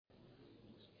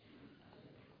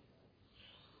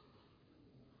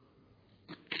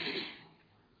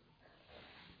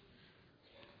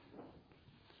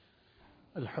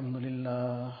الحمد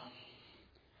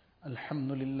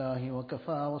لله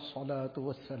وكفى والصلاة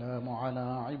والسلام على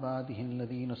عباده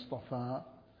الذين اصطفى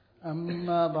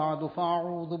أما بعد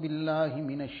فأعوذ بالله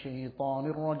من الشيطان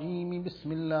الرجيم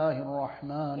بسم الله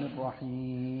الرحمن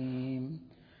الرحيم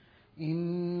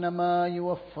إنما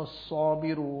يوفى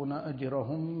الصابرون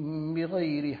أجرهم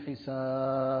بغير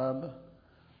حساب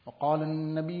وقال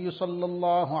النبي صلى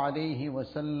الله عليه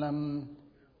وسلم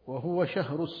وهو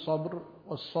شهر الصبر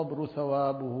والصبر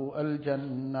ثوابه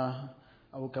الجنة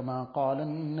أو كما قال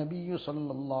النبي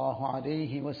صلى الله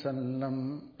عليه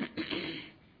وسلم.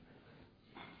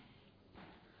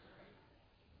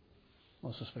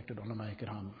 Most respected ulama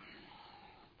kiram,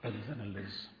 brothers and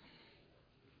elders,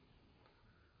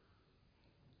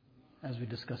 as we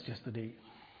discussed yesterday,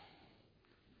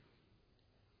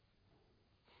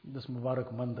 this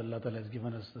Mubarak month Allah Ta'ala has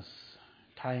given us this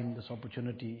time, this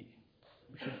opportunity.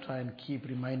 We should try and keep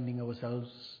reminding ourselves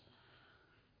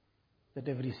that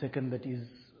every second that is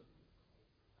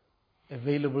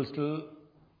available still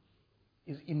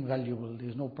is invaluable. There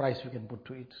is no price we can put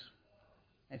to it.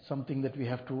 It's something that we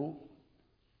have to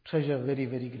treasure very,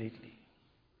 very greatly.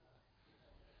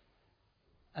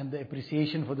 And the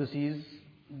appreciation for this is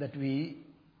that we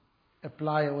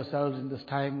apply ourselves in this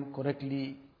time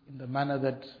correctly in the manner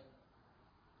that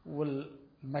will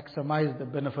maximize the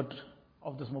benefit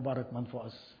of this Mubarak month for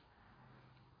us.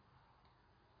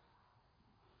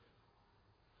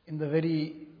 In the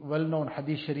very well-known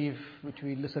Hadith Sharif, which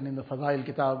we listen in the Fadail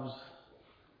Kitabs,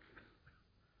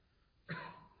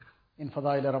 in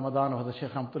Fadail Ramadan of the Shaykh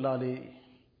Rahmatullah Alayhi,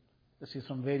 this is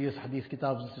from various Hadith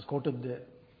Kitabs, this is quoted there.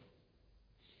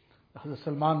 Hazrat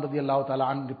Salman radiallahu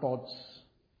ta'ala an reports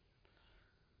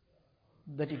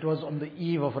that it was on the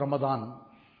eve of Ramadan.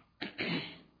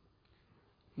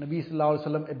 Nabi sallallahu alaihi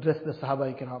wasallam addressed the Sahaba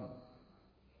Ikram.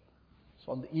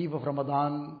 So on the eve of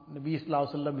Ramadan, Nabi sallallahu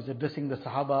alaihi wasallam is addressing the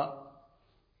Sahaba.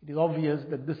 It is obvious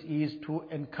that this is to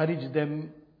encourage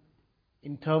them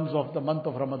in terms of the month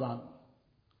of Ramadan,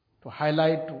 to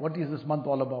highlight what is this month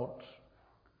all about,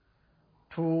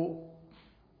 to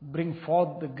bring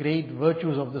forth the great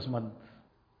virtues of this month.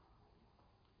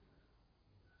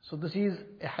 So this is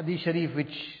a Hadith Sharif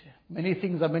which many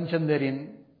things are mentioned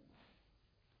therein.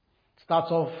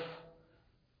 Starts off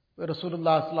where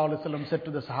Rasulullah sallallahu alaihi wasallam said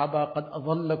to the Sahaba, "Qad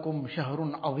adhallakum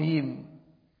shahrun azim,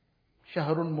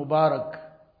 shahrun mubarak,"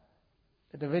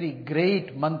 that a very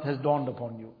great month has dawned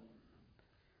upon you.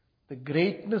 The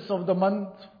greatness of the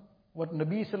month, what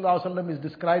Nabi sallallahu alaihi wasallam is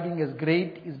describing as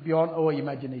great, is beyond our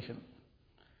imagination.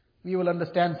 We will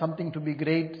understand something to be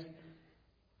great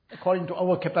according to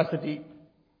our capacity.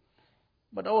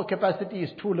 But our capacity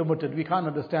is too limited. We can't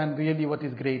understand really what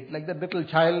is great. Like that little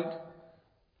child,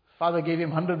 father gave him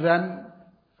 100 rand,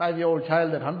 5-year-old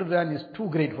child, that 100 rand is too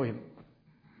great for him.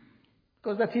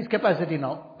 Because that's his capacity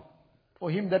now.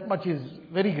 For him that much is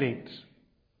very great.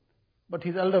 But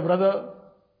his elder brother,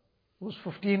 who's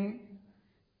 15,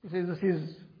 he says this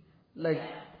is like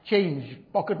change,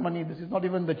 pocket money, this is not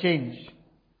even the change.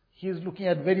 He is looking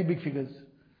at very big figures.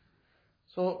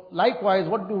 So likewise,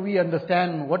 what do we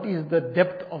understand? What is the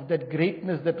depth of that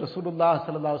greatness that Rasulullah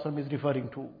sallallahu alaihi wasallam is referring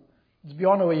to? It's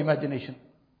beyond our imagination.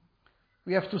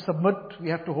 We have to submit, we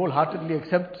have to wholeheartedly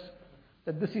accept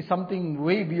that this is something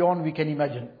way beyond we can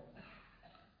imagine.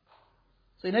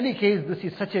 So in any case, this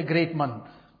is such a great month.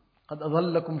 قَدْ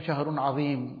أَظَلَّكُمْ شَهْرٌ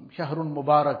عَظِيمٌ شَهْرٌ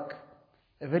مُبَارَكٌ,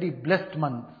 a very blessed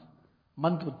month,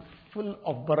 month with full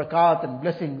of barakat and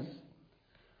blessings.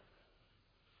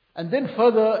 And then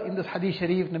further in this Hadith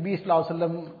Sharif, Nabi sallallahu alaihi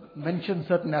wasallam mentioned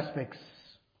certain aspects.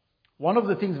 One of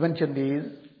the things mentioned is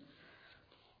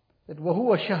that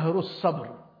وَهُوَ شَهْرُ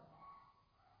الصَّبْرِ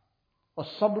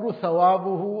وَالصَّبْرُ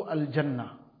ثَوَابُهُ الْجَنَّةِ,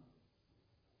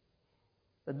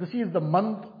 that this is the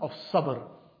month of sabr.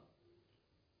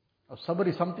 Sabr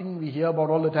is something we hear about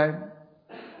all the time.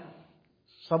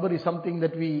 Sabr is something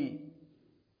that we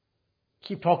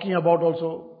keep talking about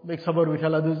also. Make sabr, we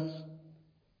tell others.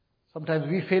 Sometimes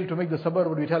we fail to make the sabr,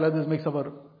 but we tell others make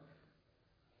sabr.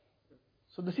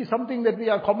 So this is something that we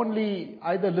are commonly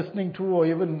either listening to or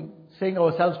even saying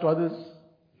ourselves to others.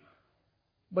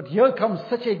 But here comes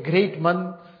such a great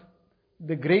month,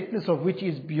 the greatness of which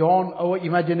is beyond our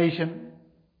imagination.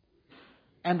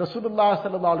 And Rasulullah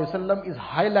sallallahu alaihi wasallam is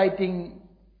highlighting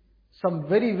some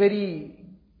very, very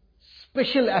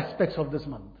special aspects of this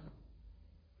month.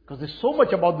 Because there's so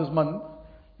much about this month,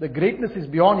 the greatness is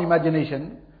beyond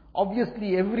imagination.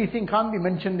 Obviously everything can't be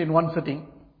mentioned in one sitting.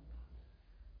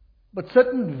 But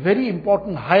certain very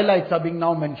important highlights are being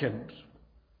now mentioned.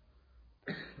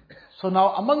 So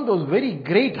now among those very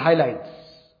great highlights,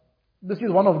 this is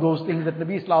one of those things that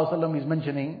Nabi sallallahu alaihi wasallam is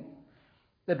mentioning,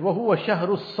 that وَهُوَ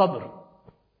شَهْرُ الصَّبْرِ.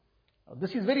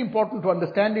 This is very important to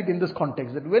understand it in this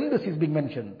context, that when this is being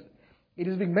mentioned, it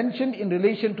is being mentioned in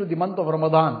relation to the month of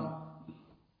Ramadan.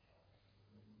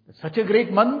 It's such a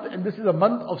great month, and this is a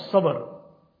month of sabr.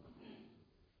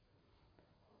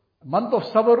 A month of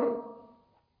sabr.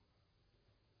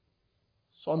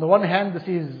 So on the one hand, this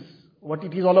is what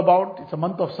it is all about. It's a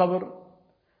month of sabr.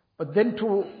 But then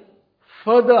to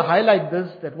further highlight this,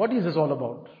 that what is this all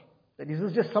about? That is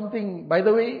this just something by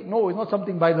the way? No, it's not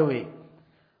something by the way.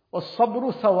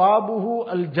 وَالصَّبْرُ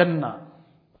ثَوَابُهُ الْجَنَّةِ.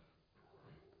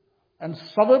 And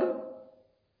sabr,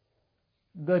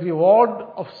 the reward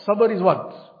of sabr is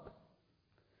what?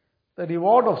 The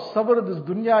reward of sabr, this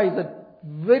dunya is a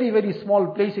very, very small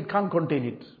place, it can't contain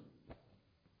it.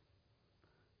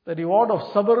 The reward of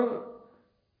sabr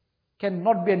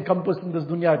cannot be encompassed in this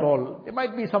dunya at all. There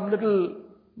might be some little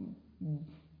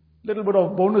bit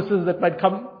of bonuses that might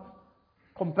come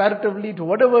comparatively to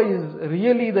whatever is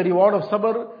really the reward of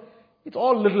sabr. It's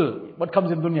all little what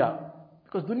comes in dunya.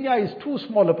 Because dunya is too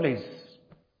small a place.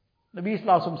 Nabi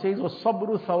Sallallahu Alaihi Wasallam says,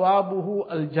 وَالصَّبْرُ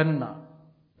ثَوَابُهُ الْجَنَّةِ.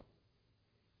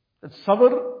 That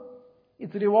sabr,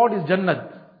 its reward is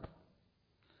Jannat.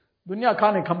 Dunya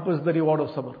can't encompass the reward of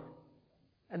sabr.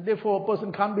 And therefore a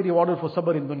person can't be rewarded for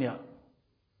sabr in dunya.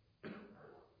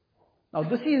 Now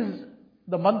this is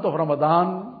the month of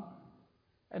Ramadan.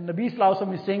 And Nabi Sallallahu Alaihi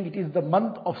Wasallam is saying it is the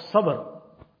month of sabr.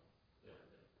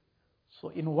 So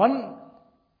in one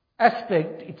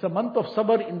aspect, it's a month of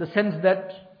sabr in the sense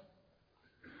that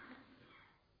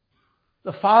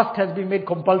the fast has been made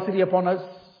compulsory upon us.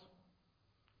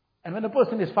 And when a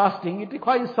person is fasting, it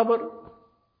requires sabr.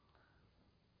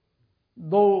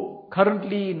 Though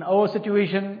currently in our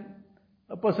situation,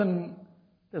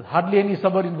 there's hardly any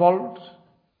sabr involved.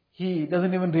 He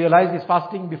doesn't even realize he's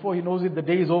fasting. Before he knows it, the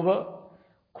day is over.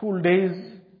 Cool days,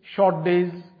 short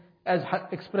days, as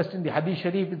expressed in the Hadith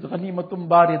Sharif, it's ghanimatum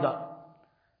barida.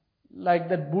 Like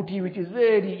that booty which is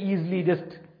very easily just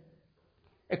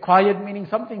acquired, meaning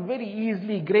something very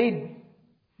easily, great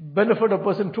benefit a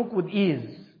person took with ease,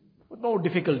 with no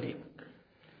difficulty.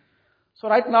 So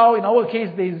right now, in our case,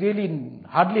 there is really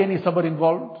hardly any sabr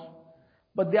involved.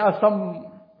 But there are some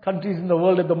countries in the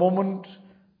world at the moment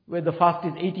where the fast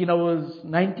is 18 hours,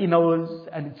 19 hours,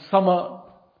 and it's summer,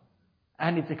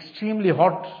 and it's extremely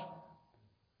hot.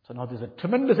 So now there's a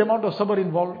tremendous amount of sabr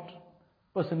involved.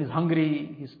 Person is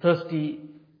hungry, he's thirsty.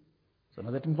 So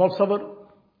now that involves sabr.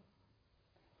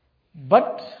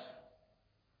 But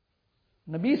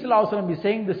Nabi Sallallahu Alaihi Wasallam is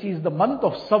saying this is the month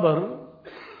of sabr.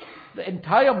 The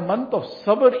entire month of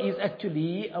sabr is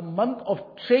actually a month of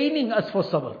training us for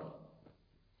sabr.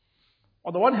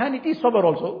 On the one hand, it is sabr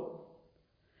also.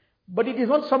 But it is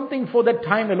not something for that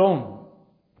time alone.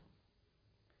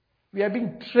 We are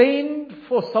being trained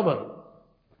for sabr.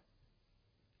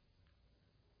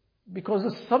 Because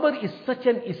the sabr is such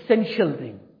an essential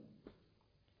thing.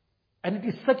 And it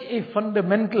is such a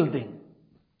fundamental thing.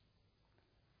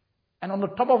 And on the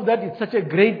top of that, it's such a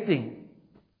great thing.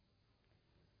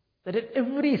 That at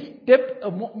every step,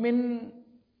 a mu'min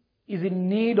is in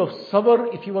need of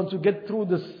sabr if he wants to get through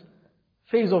this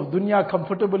phase of dunya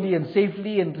comfortably and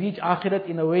safely and reach akhirat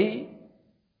in a way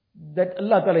that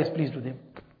Allah Ta'ala is pleased with him.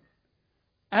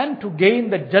 And to gain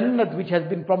the jannat which has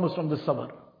been promised from the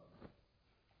sabr.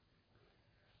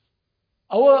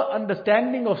 Our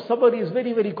understanding of sabr is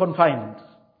very, very confined.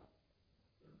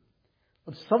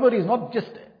 But sabr is not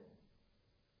just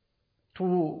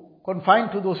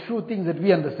confined to those few things that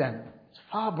we understand. It's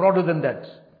far broader than that.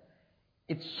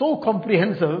 It's so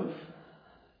comprehensive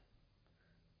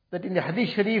that in the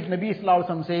Hadith Sharif, Nabi Sallallahu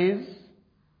Alaihi Wasallam says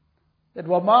that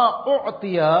وَمَا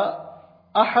أُعْطِيَ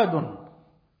أَحَدٌ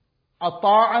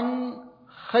عَطَاءً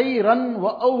خَيْرًا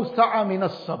وَأَوْسَعَ مِنَ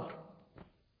الصَّبْرِ.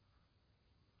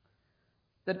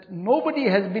 That nobody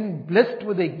has been blessed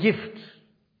with a gift.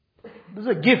 This is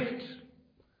a gift.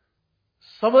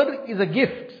 Sabr is a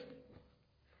gift.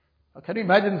 Now, can you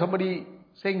imagine somebody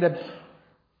saying that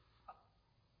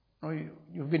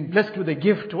you've been blessed with a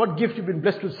gift? What gift you've been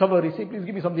blessed with? Sabr. He says, please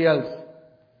give me something else.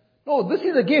 No, this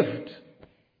is a gift.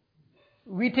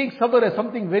 We take sabr as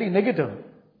something very negative.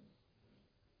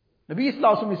 Nabi Sallallahu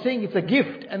Alaihi Wasallam is saying it's a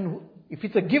gift, and if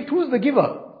it's a gift, who is the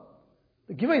giver?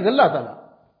 The giver is Allah Ta'ala.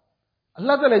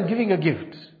 Allah Ta'ala is giving a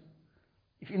gift.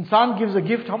 If insan gives a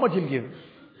gift, how much he'll give?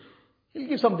 He'll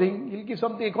give something. He'll give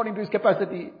something according to his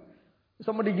capacity. If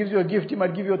somebody gives you a gift, he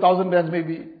might give you 1,000 rands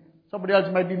maybe. Somebody else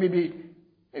might be maybe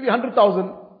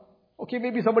 100,000. Okay,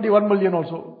 maybe somebody 1 million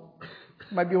also.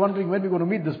 Might be wondering when we're going to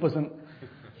meet this person.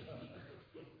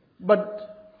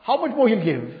 But how much more he'll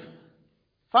give?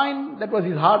 Fine, that was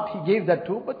his heart, he gave that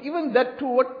too. But even that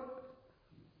too,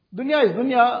 Dunya is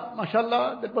dunya,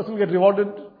 mashallah, that person will get rewarded.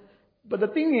 But the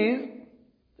thing is,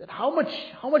 that how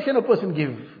much can a person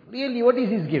give? Really, what is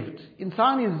his gift?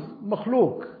 Insan is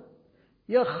makhluk.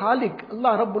 Ya Khaliq,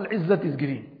 Allah Rabbul Izzat is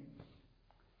giving.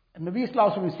 And Nabi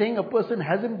Sallallahu Alaihi Wasallam is saying a person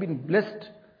hasn't been blessed,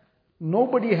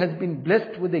 nobody has been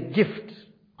blessed with a gift,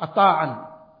 ata'an,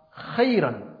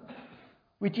 khayran,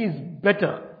 which is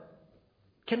better.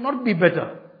 Cannot be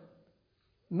better.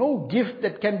 No gift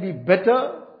that can be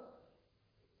better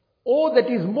or that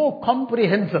is more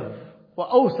comprehensive. Wa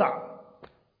awsa'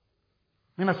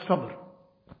 min as-sabr.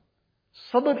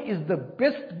 Sabr is the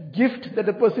best gift that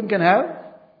a person can have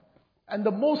and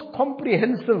the most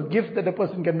comprehensive gift that a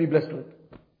person can be blessed with.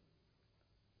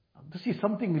 This is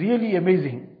something really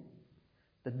amazing.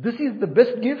 That this is the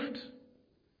best gift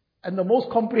and the most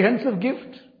comprehensive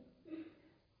gift.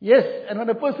 Yes, and when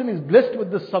a person is blessed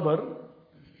with this sabr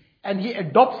and he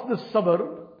adopts this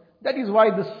sabr, that is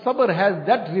why the sabr has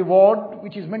that reward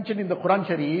which is mentioned in the Quran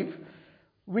Sharif,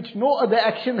 which no other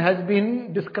action has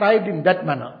been described in that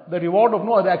manner. The reward of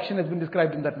no other action has been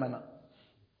described in that manner.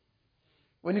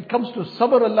 When it comes to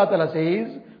sabr, Allah Ta'ala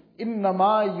says,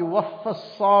 إِنَّمَا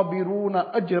يُوَفَّى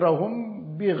الصَّابِرُونَ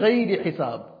أَجْرَهُمْ بِغَيْرِ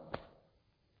حِسَابٍ.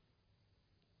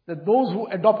 That those who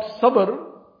adopt sabr,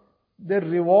 their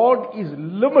reward is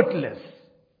limitless.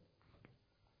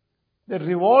 Their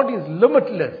reward is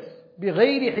limitless.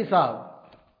 بِغَيْرِ حِسَابٍ.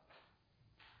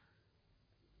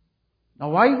 Now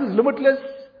why is this limitless?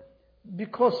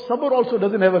 Because sabr also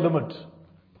doesn't have a limit.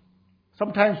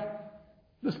 Sometimes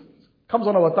this comes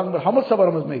on our tongue, but how much sabr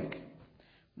I must make?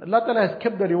 Allah Ta'ala has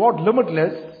kept the reward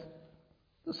limitless.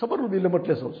 The sabr will be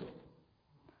limitless also.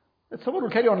 That sabr will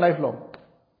carry on lifelong.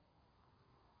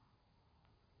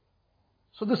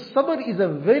 So this sabr is a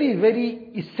very,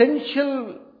 very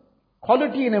essential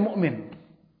quality in a mu'min.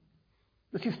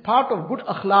 This is part of good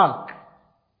akhlaq.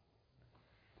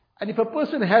 And if a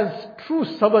person has true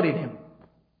sabr in him,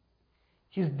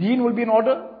 his deen will be in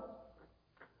order.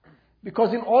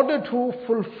 Because in order to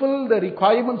fulfill the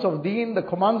requirements of deen, the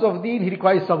commands of deen, he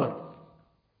requires sabr.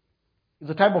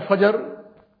 It's a time of fajr,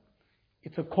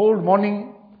 it's a cold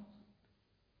morning,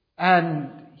 and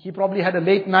he probably had a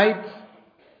late night,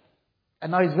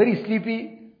 and now he's very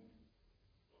sleepy.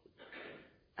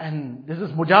 And this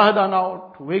is mujahada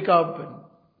now, to wake up. And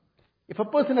if a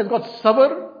person has got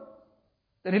sabr,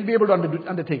 then he'll be able to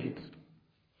undertake it.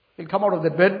 He'll come out of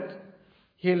the bed,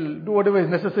 he'll do whatever is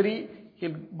necessary,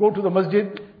 he'll go to the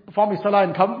masjid, perform his salah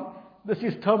and come. This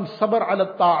is termed sabr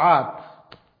ala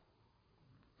ta'at.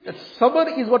 That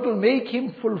sabr is what will make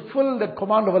him fulfill that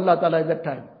command of Allah Ta'ala at that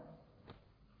time.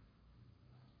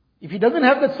 If he doesn't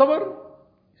have that sabr,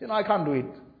 he says, no, I can't do it.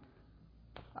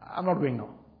 I'm not going now.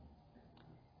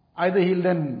 Either he'll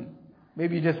then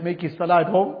maybe just make his salah at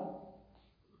home.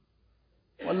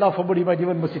 Allah forbid, he might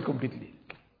even miss it completely.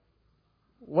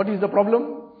 What is the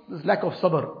problem? This lack of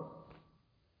sabr.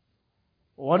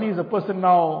 One is a person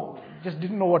now just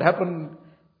didn't know what happened.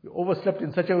 He overslept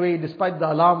in such a way despite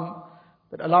the alarm.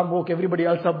 That alarm woke everybody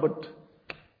else up, but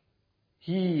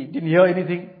he didn't hear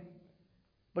anything.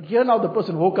 But here now the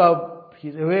person woke up,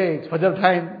 he's awake, it's Fajr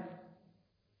time.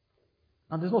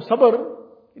 And there's no sabr,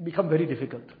 it becomes very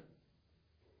difficult.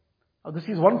 Now this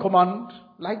is one command,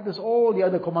 like this all the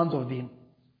other commands of deen.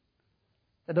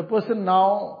 That a person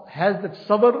now has that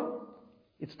sabr,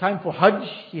 it's time for Hajj,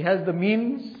 he has the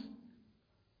means,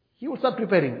 he will start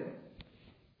preparing.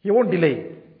 He won't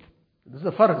delay. This is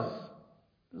a farz.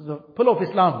 This is a pillar of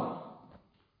Islam.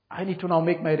 I need to now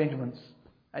make my arrangements.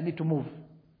 I need to move.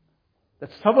 That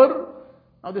sabr,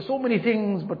 now there's so many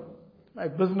things, but my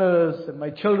business and my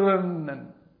children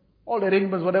and all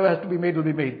arrangements, whatever has to be made will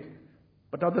be made.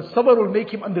 But now the sabr will make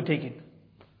him undertake it.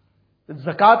 The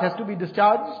zakat has to be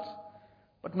discharged,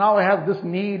 but now I have this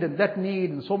need and that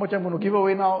need and so much I'm going to give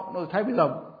away now. No, the time is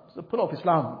up. It's the pillar of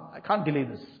Islam. I can't delay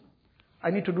this. I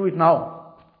need to do it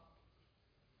now.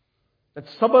 That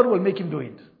sabr will make him do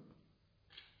it.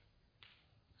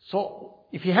 So,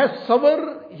 if he has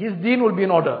sabr, his deen will be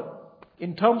in order.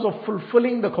 In terms of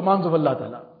fulfilling the commands of Allah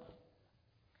Ta'ala.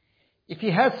 If he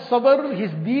has sabr,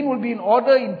 his deen will be in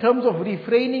order in terms of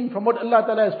refraining from what Allah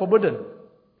Ta'ala has forbidden.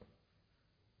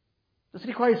 This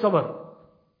requires sabr.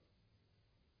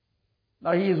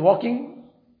 Now he is walking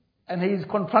and he is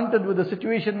confronted with the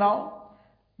situation now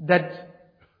that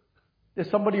there's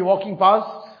somebody walking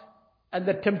past and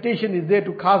the temptation is there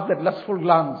to cast that lustful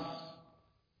glance.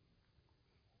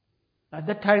 At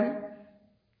that time,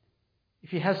 if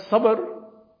he has sabr,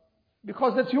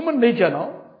 because that's human nature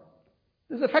now,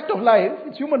 this is a fact of life,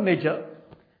 it's human nature,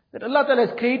 that Allah Ta'ala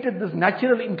has created this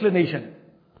natural inclination.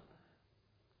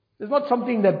 It's not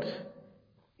something that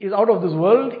is out of this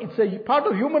world. It's a part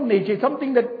of human nature. It's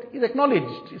something that is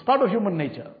acknowledged. It's part of human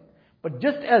nature. But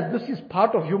just as this is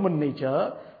part of human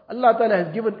nature, Allah Ta'ala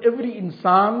has given every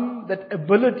insan that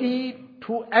ability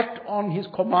to act on His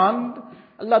command.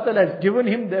 Allah Ta'ala has given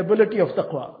him the ability of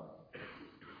taqwa.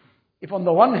 If on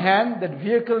the one hand that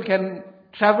vehicle can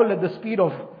travel at the speed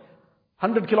of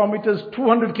 100 kilometers,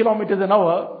 200 kilometers an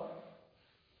hour,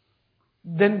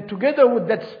 then together with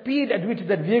that speed at which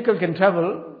that vehicle can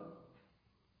travel,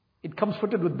 it comes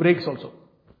fitted with brakes also.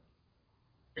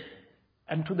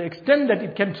 And to the extent that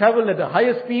it can travel at a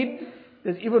higher speed,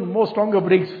 there's even more stronger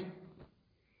brakes,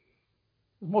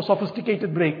 more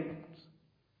sophisticated brakes.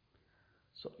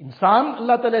 So insan,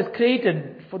 Allah Ta'ala has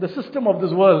created for the system of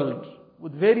this world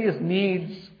with various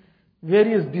needs,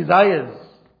 various desires.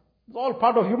 It's all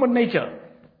part of human nature.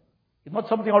 It's not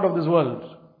something out of this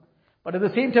world. But at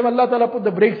the same time, Allah Ta'ala put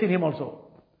the brakes in him also.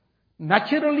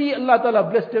 Naturally, Allah Ta'ala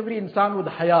blessed every insan with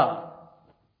haya.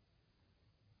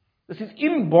 This is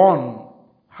inborn.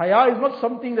 Haya is not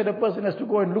something that a person has to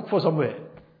go and look for somewhere.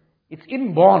 It's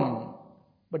inborn.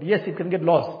 But yes, it can get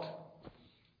lost.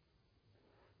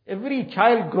 Every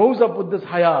child grows up with this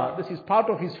haya. This is part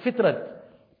of his fitrat,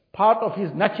 part of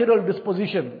his natural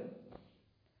disposition.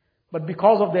 But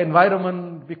because of the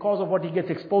environment, because of what he gets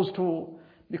exposed to,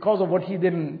 because of what he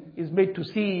then is made to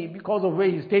see, because of where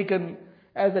he's taken,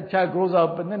 as that child grows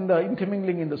up, and then the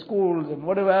intermingling in the schools and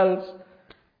whatever else,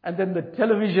 and then the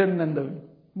television and the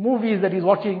movies that he's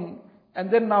watching, and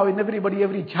then now in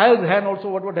every child's hand also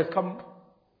what has come.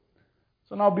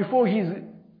 So now before he's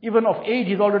even of age,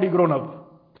 he's already grown up.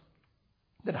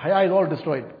 That haya is all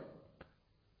destroyed.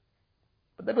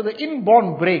 But that was the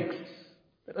inborn breaks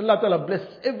that Allah Ta'ala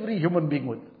blessed every human being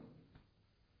with.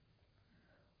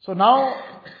 So now,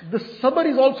 the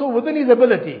sabr is also within his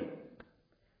ability.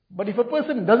 But if a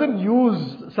person doesn't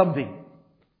use something,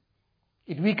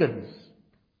 it weakens.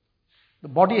 The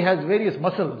body has various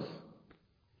muscles.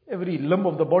 Every limb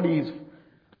of the body is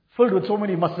filled with so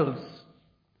many muscles.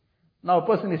 Now a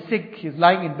person is sick, he's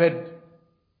lying in bed.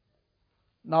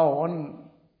 Now 1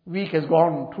 week has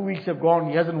gone, 2 weeks have gone,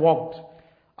 he hasn't walked.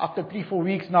 After 3-4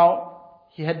 weeks now,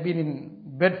 he had been in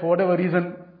bed for whatever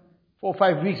reason.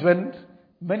 4-5 weeks went.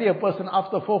 Many a person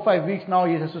after 4-5 weeks now,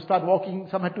 he has to start walking.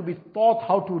 Some had to be taught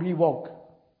how to re-walk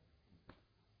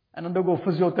and undergo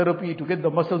physiotherapy to get the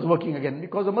muscles working again,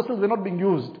 because the muscles were not being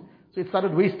used. So it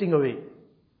started wasting away,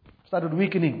 started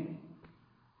weakening.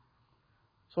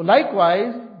 So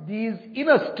likewise, these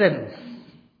inner strengths,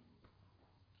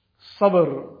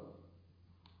 sabr,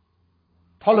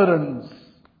 tolerance,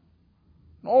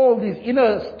 all these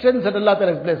inner strengths that Allah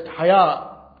Ta'ala has blessed, haya,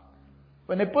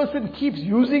 when a person keeps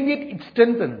using it, it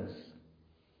strengthens.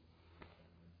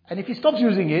 And if he stops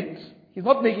using it, he's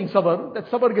not making sabr, that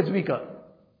sabr gets weaker.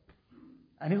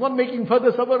 And he's not making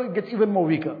further sabr, it gets even more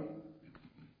weaker.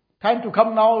 Time to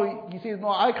come now, he says, no,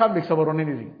 I can't make sabr on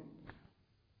anything.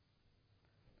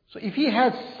 So if he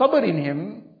has sabr in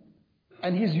him,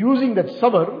 and he's using that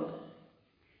sabr,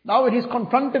 now when he's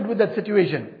confronted with that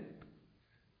situation,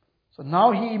 so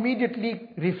now he immediately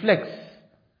reflects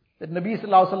that Nabi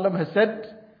Sallallahu Alaihi Wasallam has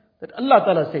said, that Allah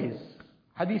Ta'ala says,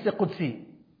 Hadith Qudsi,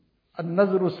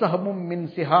 An-nazru sahmum min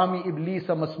sihami iblis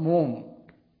masmoom,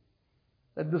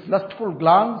 that this lustful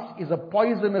glance is a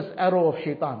poisonous arrow of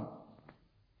shaitan.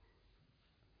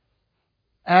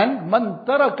 And man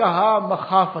tarakaha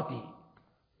makhafati,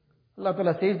 Allah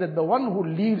Ta'ala says that the one who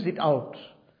leaves it out,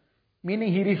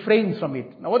 meaning he refrains from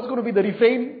it. Now what's going to be the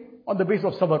refrain? On the basis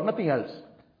of sabr, nothing else.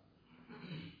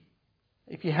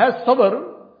 If he has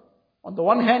sabr, on the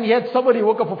one hand he had sabr, he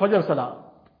woke up for Fajr Salah.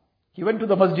 He went to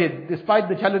the masjid, despite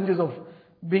the challenges of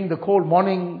being the cold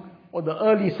morning, or the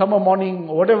early summer morning,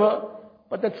 or whatever.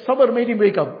 But that sabr made him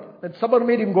wake up. That sabr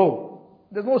made him go.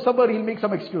 There's no sabr, he'll make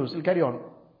some excuse, he'll carry on.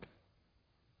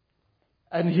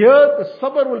 And here, the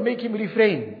sabr will make him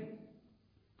refrain.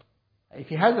 If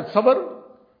he has that sabr,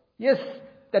 yes,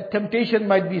 that temptation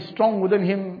might be strong within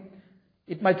him.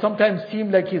 It might sometimes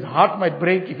seem like his heart might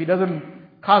break if he doesn't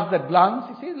cast that glance.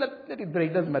 He says, let it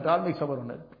break, doesn't matter, I'll make sabr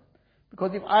on it.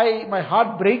 Because if my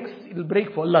heart breaks, it'll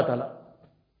break for Allah Ta'ala.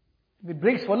 If it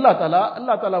breaks for Allah Ta'ala,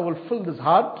 Allah Ta'ala will fill this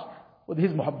heart with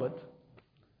His muhabbat.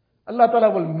 Allah Ta'ala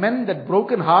will mend that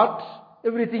broken heart.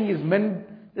 Everything is mend.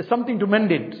 There's something to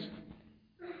mend it.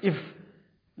 If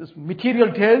this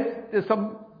material tears, there's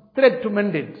some thread to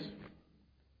mend it.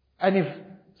 And if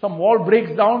some wall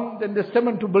breaks down, then there's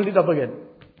cement to build it up again,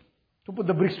 to put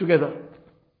the bricks together.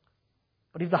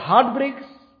 But if the heart breaks,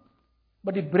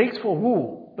 but it breaks for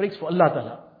who? Breaks for Allah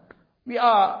Ta'ala. We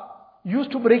are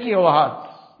used to breaking our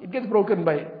hearts. It gets broken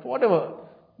for whatever,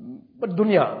 but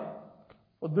dunya.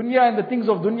 for dunya and the things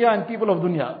of dunya and people of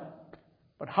dunya.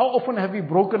 But how often have we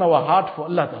broken our heart for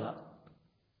Allah Ta'ala?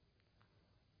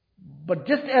 But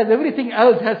just as everything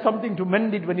else has something to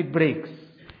mend it when it breaks,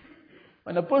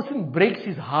 when a person breaks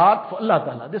his heart for Allah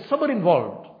Ta'ala, there's sabr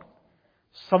involved.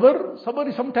 Sabr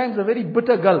is sometimes a very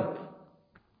bitter gulp.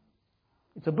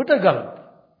 It's a bitter gulp.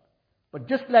 But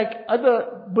just like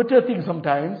other bitter things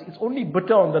sometimes, it's only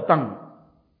bitter on the tongue.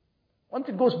 Once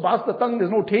it goes past the tongue,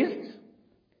 there's no taste,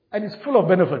 and it's full of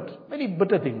benefit. Many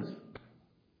bitter things.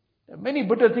 Many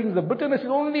bitter things, the bitterness is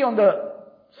only on the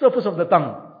surface of the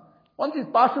tongue. Once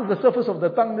it passes the surface of the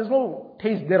tongue, there's no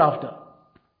taste thereafter.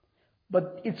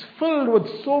 But it's filled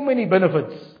with so many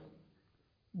benefits.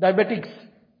 Diabetics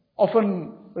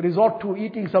often resort to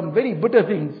eating some very bitter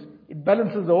things. It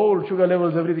balances the whole sugar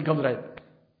levels, everything comes right.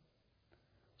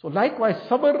 So likewise,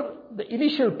 sabr, the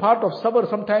initial part of sabr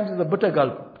sometimes is a bitter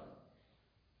gulp.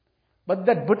 But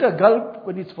that bitter gulp,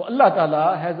 when it's for Allah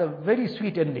Ta'ala, has a very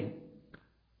sweet ending.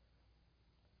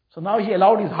 So now he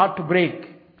allowed his heart to break,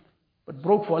 but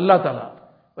broke for Allah Ta'ala.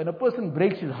 When a person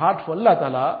breaks his heart for Allah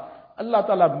Ta'ala, Allah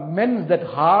Ta'ala mends that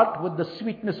heart with the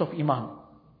sweetness of Iman.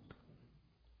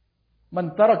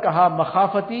 Man tarakaha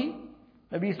makhafati,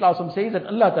 Nabi Sallallahu says, and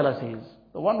Allah Ta'ala says,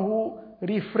 the one who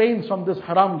refrains from this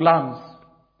haram glance,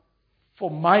 for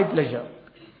my pleasure,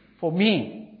 for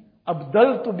me,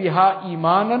 abdaltu biha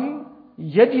imanan,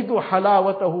 yajidu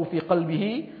halawatahu fi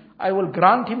qalbihi, I will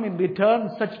grant him in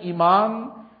return such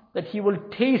iman that he will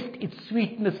taste its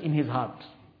sweetness in his heart.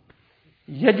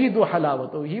 Yajidu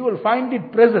halawatahu, he will find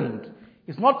it present.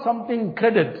 It's not something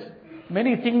credit.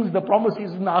 Many things the promise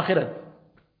is in the akhirat.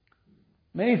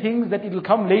 Many things that it will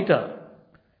come later.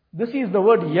 This is the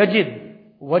word yajid,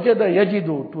 wajada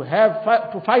yajidu,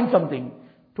 to find something,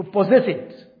 to possess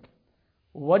it.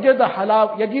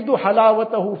 Yajidu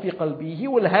halawatahu fi qalbi. He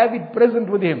will have it present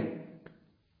with him.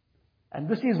 And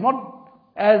this is not,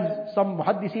 as some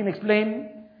muhaddithin explain,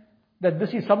 that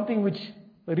this is something which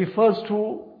refers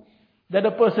to that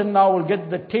a person now will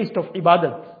get the taste of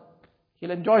ibadat.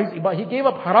 He'll enjoy his ibadat. He gave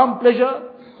up haram pleasure,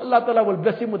 Allah Ta'ala will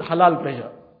bless him with halal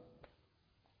pleasure.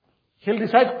 He'll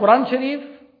recite Quran Sharif,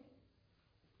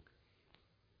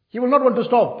 he will not want to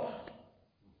stop.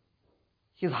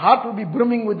 His heart will be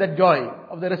brimming with that joy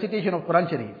of the recitation of Quran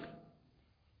Sharif.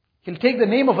 He'll take the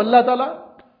name of Allah Ta'ala.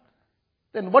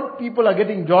 Then what people are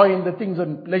getting joy in the things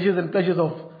and pleasures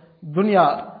of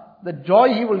dunya, the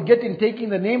joy he will get in taking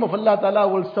the name of Allah Ta'ala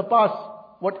will surpass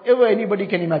whatever anybody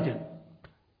can imagine.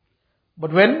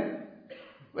 But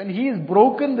when he is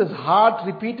broken this heart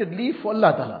repeatedly for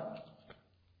Allah Ta'ala,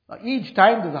 now each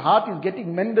time this heart is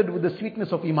getting mended with the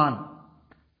sweetness of Iman.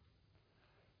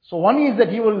 So one is that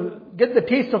he will get the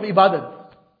taste of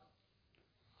ibadat.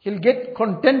 He'll get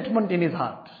contentment in his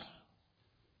heart.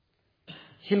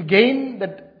 He'll gain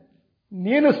that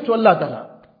nearness to Allah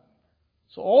Ta'ala.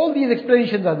 So all these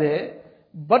explanations are there,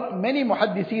 but many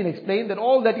muhaddithin explain that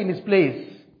all that in its place,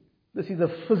 this is a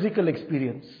physical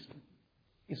experience.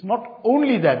 It's not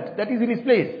only that is in its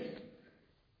place.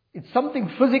 It's something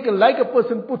physical, like a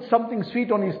person puts something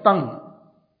sweet on his tongue.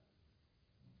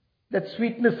 That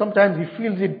sweetness, sometimes he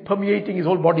feels it permeating his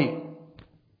whole body.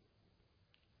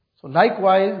 So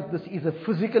likewise, this is a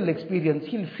physical experience.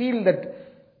 He'll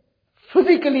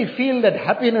physically feel that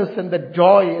happiness and that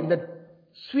joy and that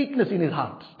sweetness in his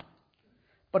heart.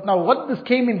 But now what this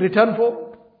came in return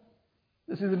for?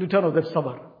 This is in return of that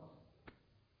sabr.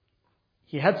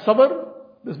 He had sabr,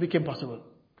 this became possible.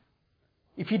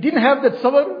 If he didn't have that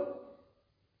sabr,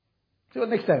 till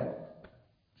next time.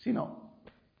 See now.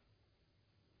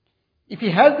 If he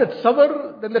has that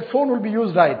sabr, then that phone will be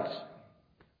used right.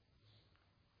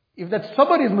 If that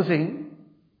sabr is missing,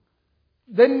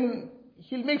 then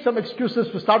he'll make some excuses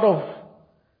to start off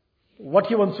what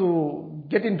he wants to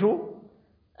get into,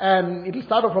 and it'll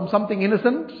start off from something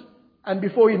innocent, and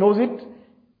before he knows it,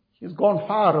 he's gone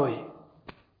far away.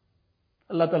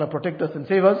 Allah Ta'ala protect us and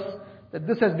save us, that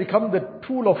this has become the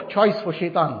tool of choice for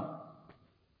shaitan.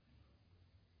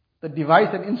 The device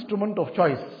and instrument of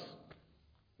choice.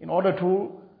 In order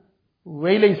to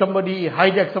waylay somebody,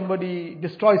 hijack somebody,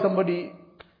 destroy somebody,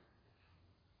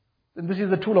 then this is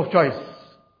the tool of choice.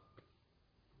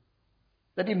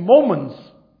 That in moments,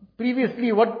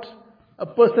 previously what a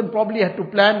person probably had to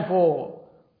plan for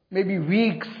maybe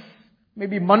weeks,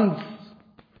 maybe months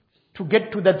to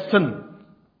get to that sin.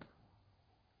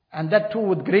 And that too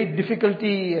with great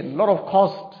difficulty and a lot of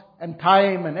cost and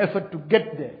time and effort to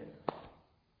get there.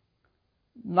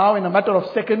 Now in a matter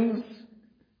of seconds,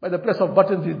 by the press of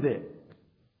buttons is there.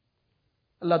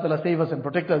 Allah Ta'ala save us and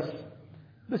protect us.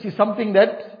 This is something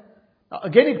that,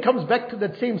 again it comes back to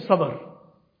that same sabr.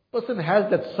 Person has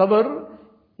that sabr,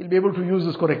 he'll be able to use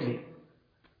this correctly.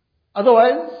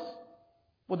 Otherwise,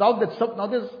 without that sabr, now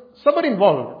there's sabr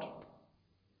involved.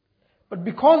 But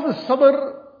because the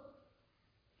sabr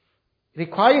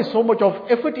requires so much of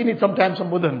effort in it sometimes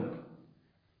from within,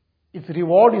 its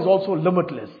reward is also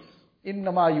limitless.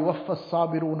 إِنَّمَا يُوَفَّ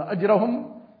الصَّابِرُونَ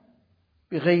أَجْرَهُمْ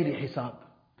بِغَيْرِ حِسَابٍ.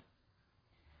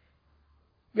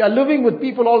 We are living with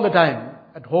people all the time,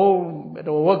 at home, at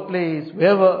our workplace,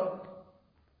 wherever.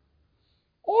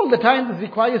 All the time this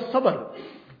requires sabr.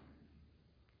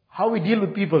 How we deal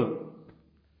with people.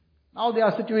 Now there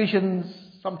are situations,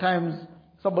 sometimes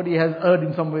somebody has erred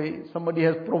in some way, somebody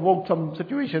has provoked some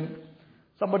situation,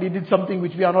 somebody did something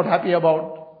which we are not happy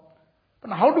about.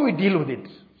 But how do we deal with it?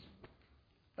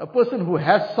 A person who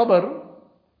has sabr,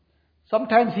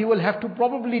 sometimes he will have to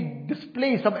probably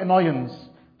display some annoyance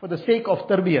for the sake of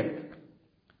tarbiyat,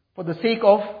 for the sake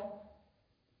of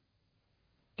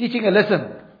teaching a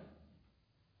lesson.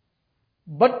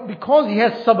 But because he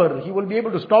has sabr, he will be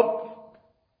able to stop,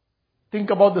 think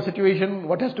about the situation,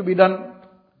 what has to be done,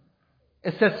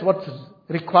 assess what's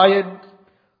required,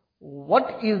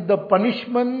 what is the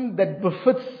punishment that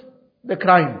befits the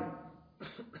crime.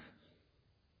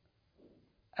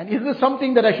 And is this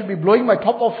something that I should be blowing my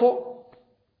top off for?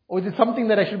 Or is it something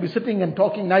that I should be sitting and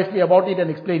talking nicely about it and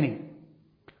explaining?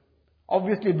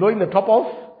 Obviously blowing the top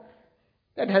off,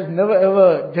 that has never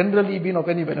ever generally been of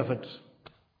any benefit.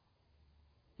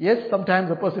 Yes,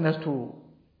 sometimes a person has to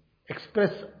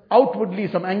express outwardly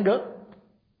some anger,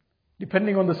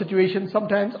 depending on the situation.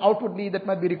 Sometimes outwardly that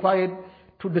might be required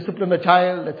to discipline a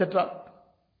child, etc.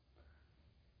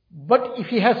 But if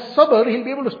he has sabr, he'll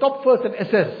be able to stop first and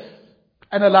assess,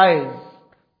 analyze,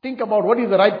 think about what is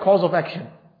the right cause of action.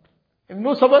 If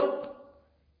no sabr,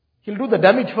 he'll do the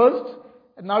damage first,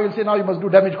 and now he'll say, now you must do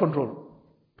damage control.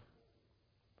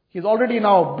 He's already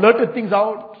now blurted things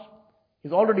out.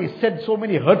 He's already said so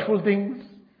many hurtful things.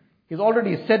 He's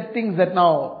already said things that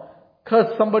now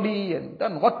curse somebody and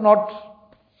done whatnot.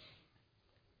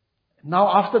 Now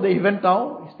after the event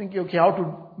now, he's thinking, okay, how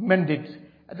to mend it.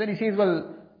 And then he says,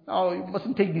 well, now you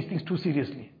mustn't take these things too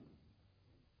seriously.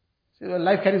 So, well,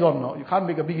 life carries on now. You can't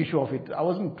make a big issue of it. I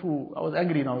was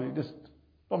angry now. You just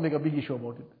don't make a big issue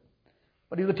about it.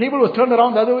 But if the table was turned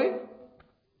around the other way,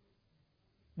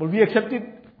 will we accept it?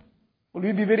 Will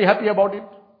we be very happy about it?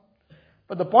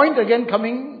 But the point again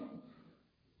coming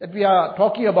that we are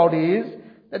talking about is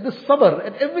that the sabr,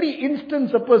 at every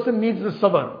instance a person needs the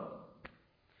sabr.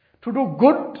 To do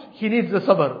good, he needs the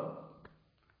sabr.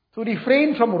 To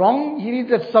refrain from wrong, he needs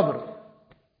that sabr.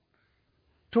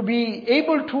 To be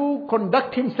able to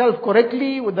conduct himself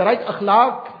correctly with the right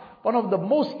akhlaq, one of the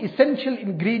most essential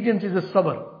ingredients is the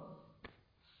sabr.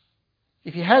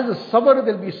 If he has a sabr,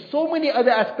 there will be so many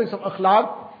other aspects of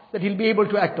akhlaq that he'll be able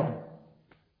to act on.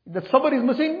 If the sabr is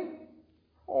missing,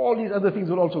 all these other things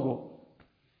will also go.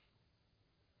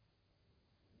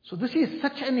 So this is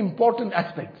such an important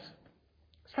aspect,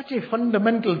 such a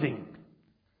fundamental thing.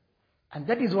 And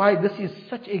that is why this is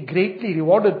such a greatly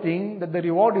rewarded thing, that the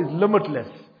reward is limitless.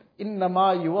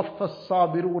 إِنَّمَا يُوَفَّ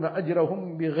الصَّابِرُونَ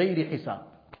أَجْرَهُمْ بِغَيْرِ حِسَابٍ.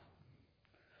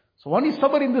 So one is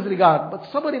sabr in this regard, but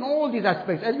sabr in all these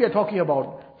aspects, as we are talking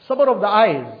about. Sabr of the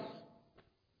eyes.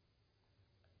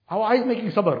 Our eyes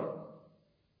making sabr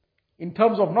in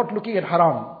terms of not looking at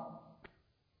haram.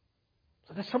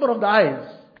 So the sabr of the eyes.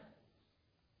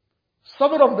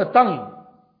 Sabr of the tongue.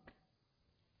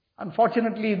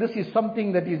 Unfortunately, this is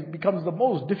something that becomes the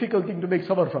most difficult thing to make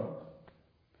sabr from.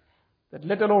 That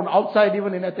let alone outside,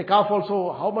 even in i'tikaf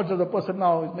also, how much does a person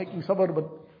now is making sabr, but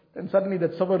then suddenly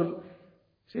that sabr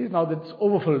says now that's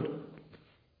overfilled.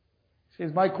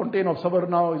 Says my container of sabr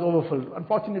now is overfilled.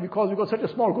 Unfortunately, because we got such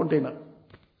a small container.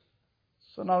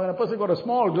 So now when a person got a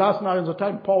small glass now, in the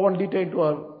time pour 1 liter into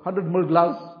a 100 ml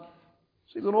glass,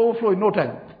 so it's going to overflow in no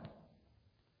time.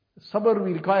 Sabr,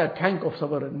 we require a tank of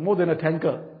sabr, and more than a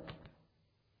tanker.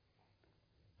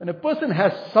 When a person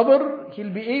has sabr,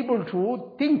 he'll be able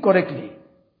to think correctly.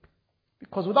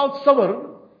 Because without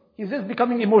sabr, he's just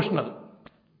becoming emotional.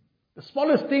 The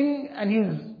smallest thing, and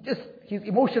his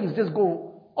emotions just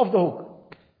go off the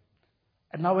hook.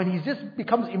 And now when he just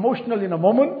becomes emotional in a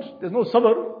moment, there's no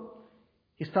sabr,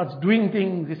 he starts doing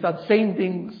things, he starts saying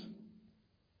things,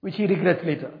 which he regrets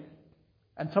later.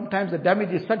 And sometimes the damage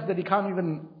is such that he can't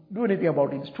even do anything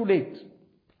about it. It's too late.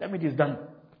 Damage is done.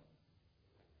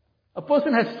 A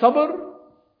person has sabr,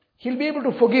 he'll be able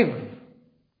to forgive.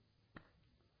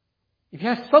 If he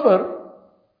has sabr,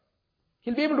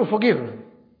 he'll be able to forgive.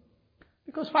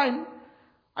 Because fine,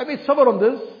 I made sabr on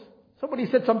this, somebody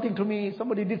said something to me,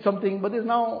 somebody did something, but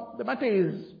now the matter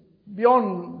is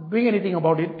beyond doing anything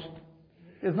about it.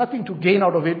 There's nothing to gain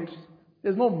out of it.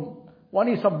 There's no One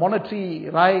is some monetary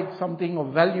right, something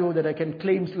of value that I can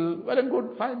claim still. Well and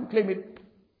good, fine, claim it.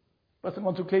 Person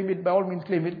wants to claim it, by all means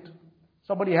claim it.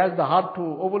 Somebody has the heart to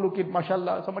overlook it,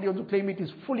 mashallah. Somebody wants to claim it,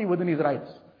 is fully within his rights.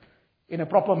 In a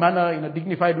proper manner, in a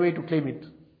dignified way to claim it.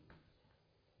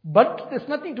 But there's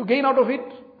nothing to gain out of it.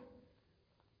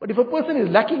 But if a person is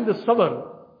lacking the sabr,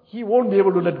 he won't be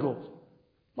able to let go.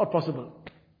 Not possible.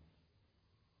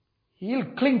 He'll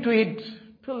cling to it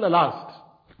till the last.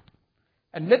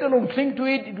 And let alone cling to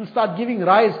it, it will start giving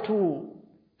rise to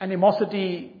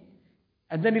animosity,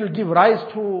 and then it will give rise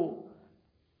to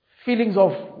feelings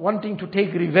of wanting to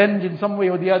take revenge in some way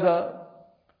or the other.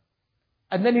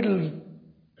 And then it will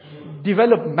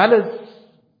develop malice.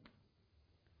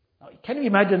 Now, can you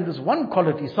imagine this one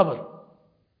quality, sabr?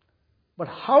 But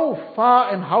how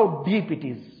far and how deep it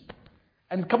is.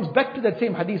 And it comes back to that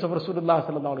same hadith of Rasulullah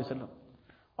sallallahu alaihi wasallam.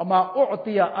 وَمَا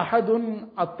أُعْطِيَ أَحَدٌ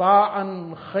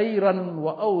أَطَاعًا خَيْرًا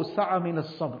وَأَوْسَعَ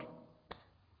مِنَ الصَّبْرِ.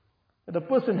 That a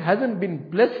person hasn't been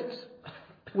blessed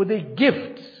with a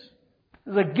gift.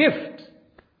 It's a gift.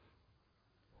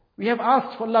 We have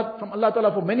asked from Allah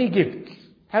Ta'ala for many gifts.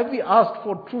 Have we asked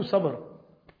for true sabr?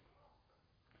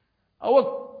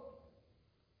 Our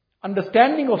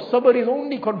understanding of sabr is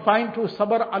only confined to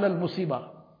sabr al-musibah.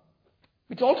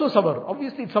 It's also sabr.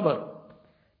 Obviously it's sabr.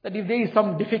 That if there is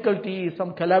some difficulty,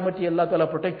 some calamity, Allah Ta'ala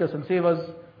protect us and save us,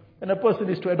 then a person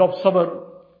is to adopt sabr.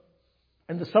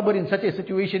 And the sabr in such a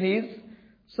situation is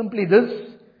simply this,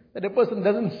 that a person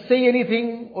doesn't say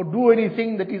anything or do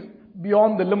anything that is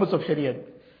beyond the limits of Shariat.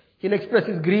 He'll express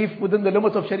his grief within the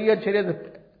limits of Shariat. Shariat has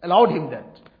allowed him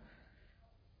that.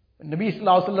 When Nabi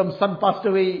Sallallahu Alaihi Wasallam's son passed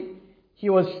away, he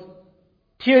was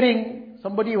tearing.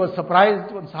 Somebody was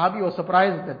surprised, one Sahabi was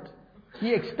surprised that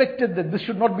he expected that this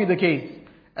should not be the case.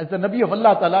 As the Nabi of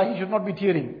Allah Ta'ala, he should not be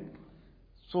tearing.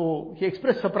 So he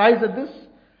expressed surprise at this.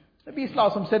 Nabi Sallallahu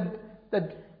Alaihi Wasallam said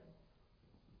that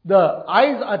the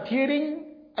eyes are tearing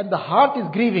and the heart is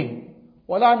grieving.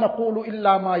 وَلَا نَقُولُ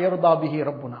إِلَّا مَا يَرْضَى بِهِ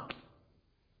رَبُّنَا.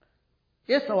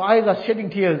 Yes, our eyes are shedding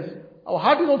tears. Our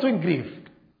heart is also in grief.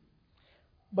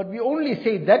 But we only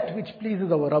say that which pleases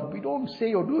our Rabb. We don't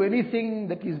say or do anything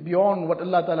that is beyond what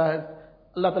Allah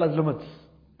Ta'ala's limits.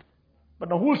 But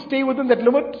now who will stay within that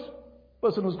limit?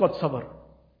 Person who's got sabr.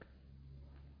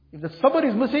 If the sabr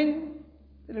is missing,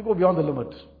 then you go beyond the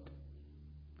limit.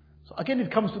 So again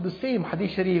it comes to the same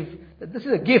hadith sharif, that this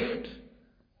is a gift.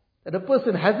 That a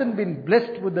person hasn't been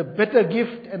blessed with a better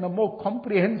gift and a more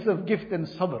comprehensive gift than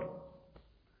sabr.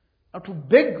 Now to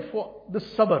beg for this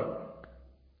sabr.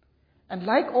 And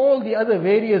like all the other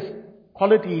various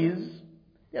qualities,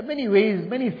 there are many ways,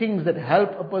 many things that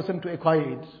help a person to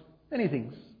acquire it. Many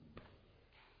things.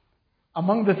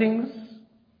 Among the things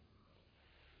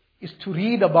is to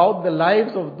read about the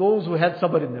lives of those who had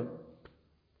sabr in them.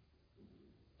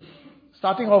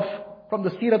 Starting off from the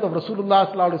seerat of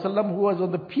Rasulullah sallallahu alaihi wasallam, who was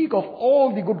on the peak of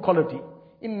all the good quality.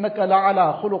 إِنَّكَ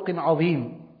لَعَلَى خُلُقٍ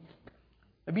عَظِيمٍ.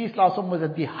 Nabi sallallahu alaihi wasallam was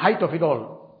at the height of it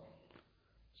all.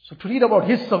 So to read about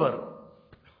his sabr,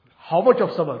 how much of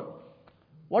sabr,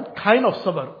 what kind of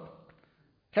sabr.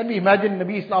 Can we imagine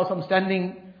Nabi sallallahu alaihi wasallam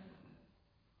standing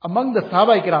among the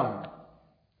Sahaba Ikram?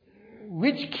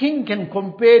 Which king can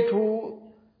compare to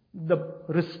the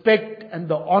respect and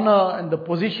the honor and the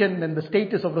position and the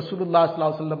status of Rasulullah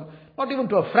sallallahu alaihi wasallam? Not even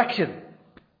to a fraction.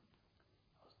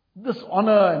 This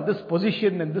honor and this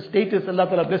position and this status Allah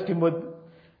Ta'ala blessed him with.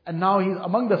 And now he's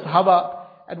among the Sahaba,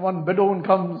 and one Bedouin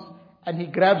comes and he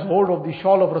grabs hold of the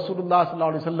shawl of Rasulullah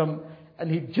sallallahu alaihi wasallam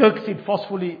and he jerks it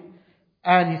forcefully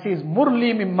and he says,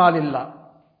 Murli min malillah.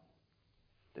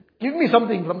 Give me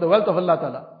something from the wealth of Allah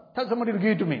Ta'ala. Tell somebody to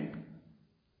give it to me.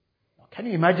 Can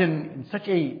you imagine in such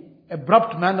a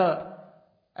abrupt manner,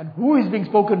 and who is being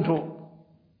spoken to?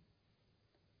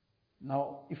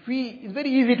 Now, it's very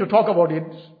easy to talk about it,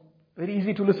 very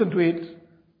easy to listen to it,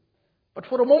 but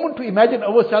for a moment to imagine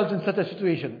ourselves in such a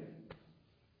situation.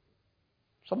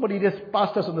 Somebody just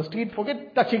passed us on the street,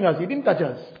 forget touching us, he didn't touch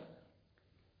us.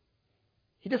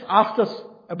 He just asked us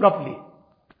abruptly,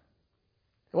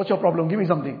 what's your problem? Give me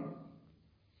something.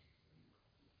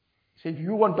 He said, if you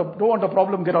don't want a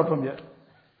problem, get out from here.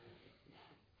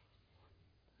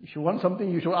 If you want something,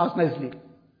 you should ask nicely.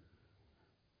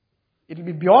 It will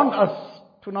be beyond us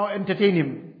to now entertain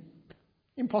him.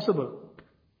 Impossible.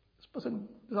 This person,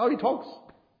 this is how he talks.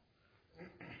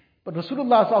 But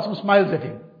Rasulullah sallallahu alaihi wasallam smiles at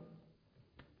him.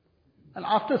 And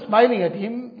after smiling at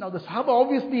him, now the Sahaba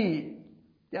obviously,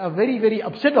 they are very, very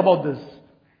upset about this.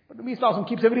 But Nabi sallallahu alaihi wasallam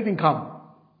keeps everything calm.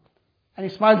 And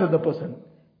he smiles at the person.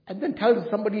 And then tells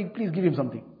somebody, please give him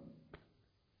something.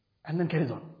 And then carries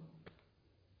on.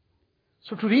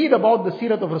 So to read about the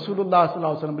seerat of Rasulullah sallallahu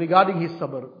alaihi wasallam regarding his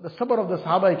sabr, the sabr of the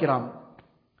Sahaba Ikram,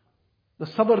 the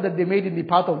sabr that they made in the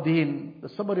path of Deen, the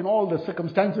sabr in all the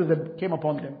circumstances that came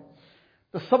upon them,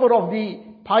 the sabr of the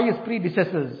pious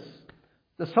predecessors,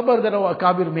 the sabr that our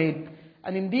Akabir made,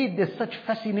 and indeed there's such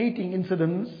fascinating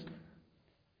incidents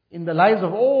in the lives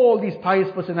of all these pious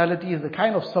personalities, the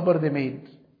kind of sabr they made.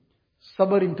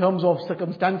 Sabr in terms of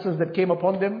circumstances that came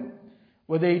upon them,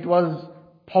 whether it was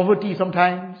poverty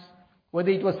sometimes, whether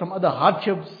it was some other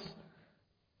hardships.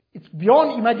 It's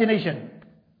beyond imagination.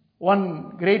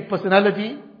 One great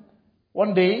personality,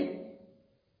 one day,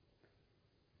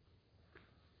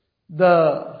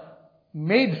 the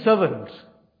maid servant,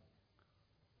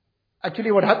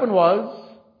 actually what happened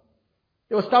was,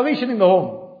 there was starvation in the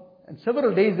home. And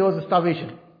several days there was a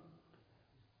starvation.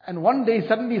 And one day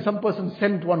suddenly some person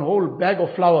sent one whole bag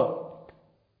of flour.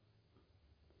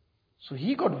 So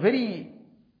he got very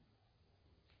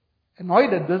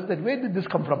annoyed at this, that where did this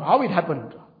come from? How it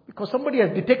happened? Because somebody has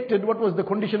detected what was the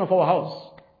condition of our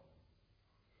house.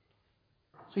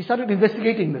 So he started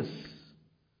investigating this.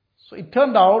 So it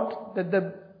turned out that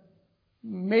the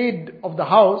maid of the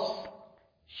house,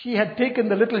 she had taken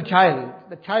the little child.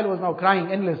 The child was now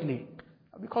crying endlessly,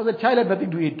 because the child had nothing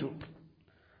to eat too.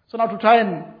 So now to try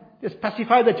and just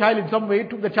pacify the child in some way,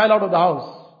 took the child out of the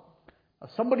house.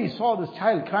 Somebody saw this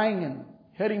child crying and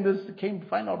hearing this, came to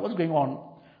find out what's going on.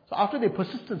 So after they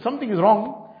persisted, something is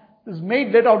wrong, this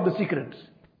maid let out the secret.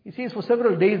 He says for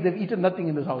several days they've eaten nothing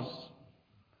in this house.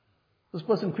 This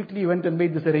person quickly went and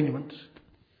made this arrangement.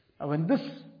 Now when this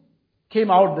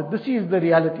came out, that this is the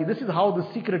reality, this is how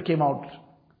the secret came out.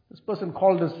 This person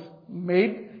called this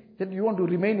maid, said, you want to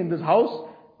remain in this house,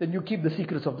 then you keep the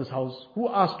secrets of this house. Who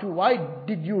asked you, why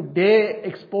did you dare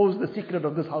expose the secret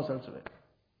of this house elsewhere?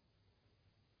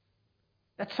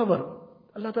 That's sabr.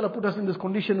 Allah Ta'ala put us in this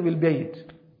condition, we'll bear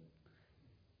it.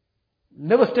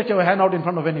 Never stretch our hand out in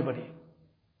front of anybody.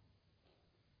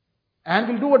 And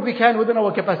we'll do what we can within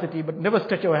our capacity, but never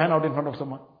stretch our hand out in front of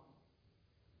someone.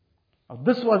 Now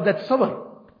this was that sabr.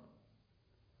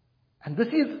 And this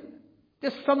is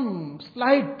just some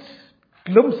slight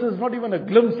glimpses, not even a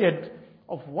glimpse yet,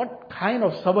 of what kind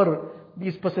of sabr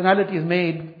these personalities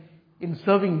made in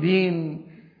serving Deen,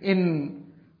 in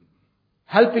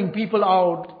helping people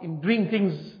out, in doing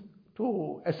things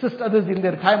to assist others in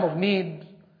their time of need.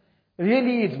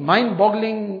 Really, it's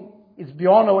mind-boggling, it's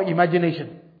beyond our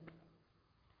imagination.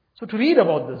 So to read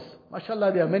about this,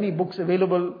 mashallah, there are many books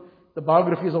available, the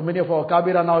biographies of many of our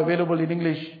Kabir are now available in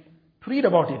English. To read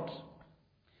about it.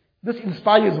 This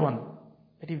inspires one.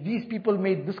 That if these people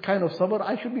made this kind of sabr,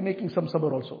 I should be making some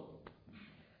sabr also.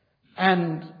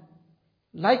 And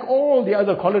like all the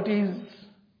other qualities,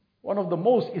 one of the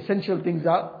most essential things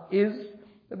is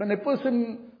that when a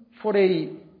person for a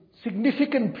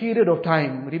significant period of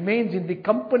time remains in the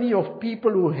company of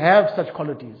people who have such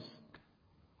qualities,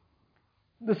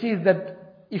 this is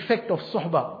that effect of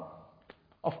suhbah,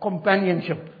 of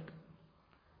companionship.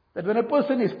 That when a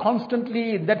person is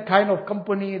constantly in that kind of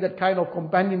company, that kind of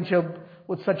companionship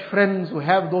with such friends who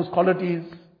have those qualities,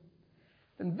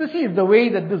 then this is the way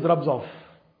that this rubs off.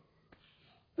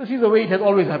 This is the way it has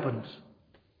always happened.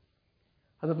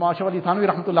 Hazrat Ma'ashar Ali Thanvi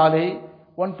Rahmatullah Alayhi,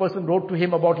 one person wrote to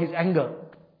him about his anger.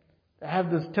 I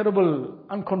have this terrible,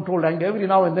 uncontrolled anger. Every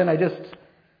now and then I just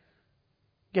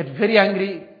get very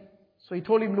angry. So he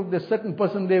told him, look, there's a certain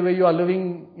person there where you are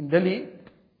living in Delhi.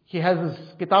 He has this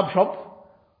kitab shop.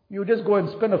 You just go and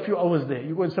spend a few hours there.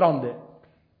 You go and sit down there.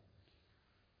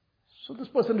 So this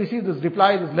person received this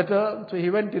reply, this letter. So he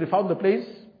went, he found the place.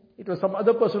 It was some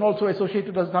other person also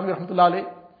associated with Hazrat Thanvi Rahmatullah Alayhi.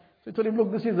 So he told him,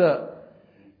 look, this is a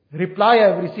reply I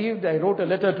have received. I wrote a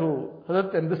letter to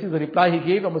Hazrat and this is the reply he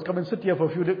gave. I must come and sit here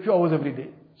for a few hours every day.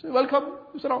 So welcome,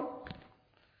 you sit down.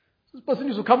 So this person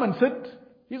used to come and sit.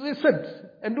 He used to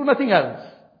sit and do nothing else.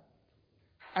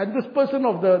 And this person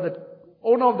of the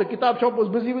owner of the kitab shop was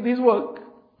busy with his work.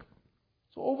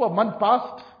 So over a month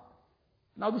passed.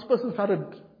 Now this person started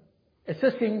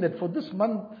assessing that for this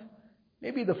month,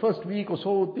 maybe the first week or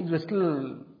so, things were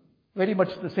still very much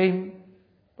the same.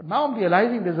 But now I'm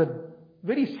realizing there's a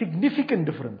very significant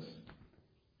difference.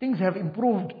 Things have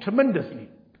improved tremendously.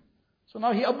 So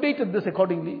now he updated this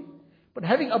accordingly. But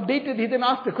having updated, he then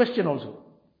asked a question also.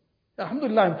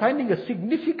 Alhamdulillah, I'm finding a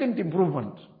significant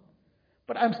improvement.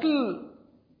 But I'm still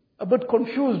a bit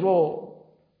confused, or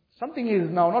something is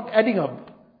now not adding up.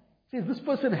 Says, this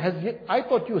person I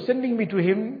thought you were sending me to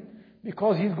him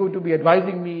because he's going to be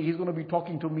advising me, he's going to be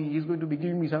talking to me, he's going to be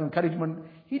giving me some encouragement.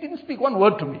 He didn't speak one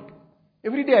word to me.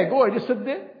 Every day I go, I just sit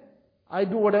there. I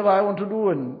do whatever I want to do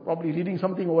and probably reading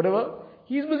something or whatever.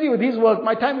 He's busy with his work.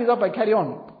 My time is up, I carry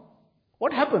on.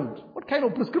 What happened? what kind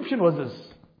of prescription was this?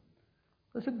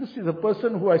 I said, this is a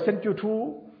person who I sent you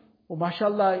to, who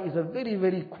mashallah is a very,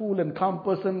 very cool and calm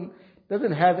person,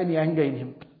 doesn't have any anger in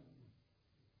him.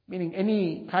 Meaning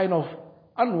any kind of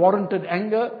unwarranted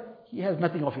anger, he has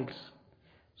nothing of it.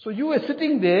 So you were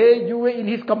sitting there, you were in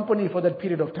his company for that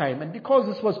period of time. And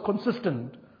because this was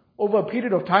consistent over a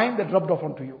period of time, that rubbed off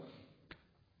onto you.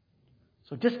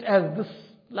 So just as this,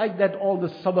 like that, all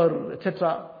this sabr,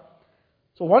 etc.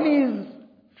 So one is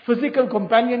physical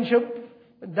companionship.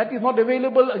 That is not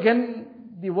available. Again,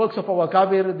 the works of our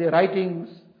Kabir, their writings,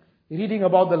 reading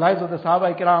about the lives of the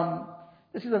Sahaba Ikram.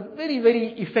 This is a very,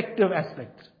 very effective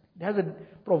aspect. It has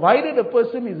provided a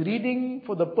person is reading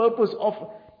for the purpose of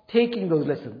taking those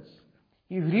lessons.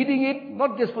 He is reading it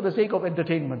not just for the sake of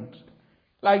entertainment.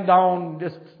 Lying down,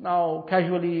 just now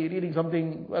casually reading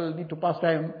something, well, need to pass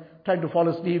time, trying to fall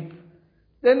asleep.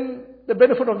 Then the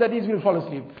benefit of that is we'll fall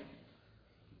asleep.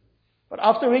 But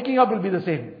after waking up, will be the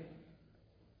same.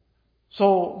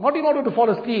 So, not in order to fall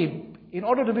asleep, in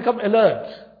order to become alert.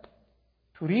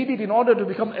 To read it in order to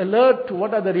become alert to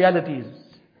what are the realities.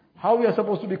 How we are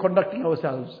supposed to be conducting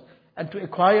ourselves. And to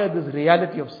acquire this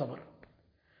reality of sabr.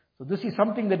 So this is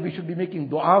something that we should be making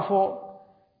dua for.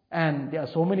 And there are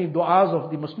so many du'as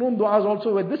of the Masnoon du'as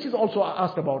also, where this is also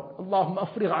asked about. Allahumma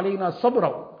afrigh alayna sabra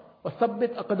wa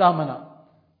thabbit aqdamana.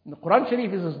 In the Quran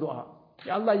Sharif is this dua.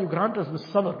 Ya Allah, you grant us this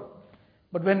sabr.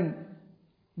 But when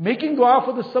making dua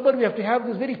for the sabr, we have to have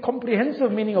this very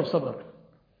comprehensive meaning of sabr.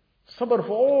 Sabr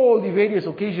for all the various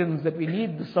occasions that we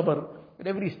need the sabr. At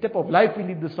every step of life we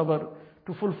need the sabr.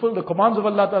 To fulfill the commands of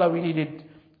Allah Ta'ala we need it.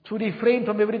 To refrain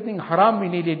from everything haram we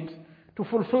need it. To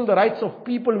fulfill the rights of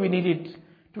people we need it.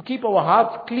 To keep our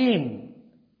hearts clean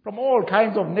from all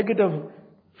kinds of negative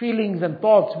feelings and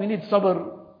thoughts. We need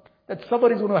sabr. That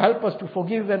sabr is going to help us to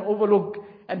forgive and overlook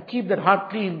and keep that heart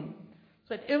clean.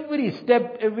 So at every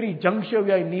step, every juncture,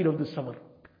 we are in need of this sabr.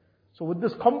 So with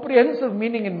this comprehensive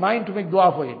meaning in mind, to make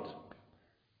dua for it.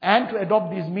 And to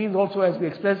adopt these means also, as we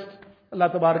expressed, Allah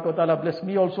Tabarak wa Ta'ala bless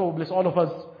me also, bless all of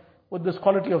us with this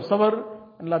quality of sabr.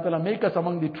 And Allah Ta'ala make us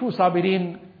among the true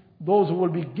sabirin, those who will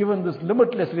be given this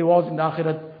limitless rewards in the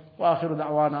akhirat. Wa akhiru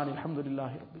da'wana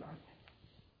alhamdulillahi rabbil alamin.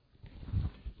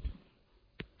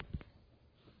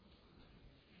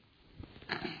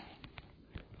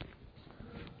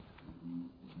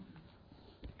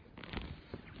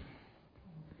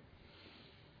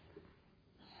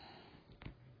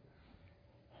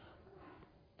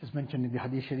 Just mentioned in the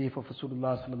Hadith Sharif of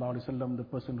Rasulullah sallallahu alaihi wasallam, the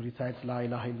person who recites La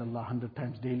ilaha illallah 100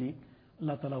 times daily,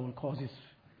 Allah Ta'ala will cause his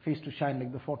face to shine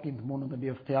like the 14th moon on the day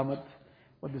of Qiyamah.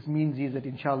 What this means is that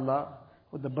inshallah,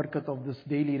 with the barakat of this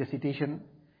daily recitation,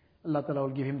 Allah Ta'ala will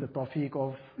give him the tawfiq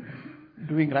of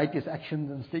doing righteous actions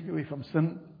and staying away from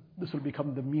sin. This will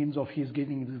become the means of his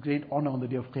gaining this great honor on the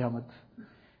day of Qiyamah.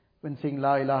 When saying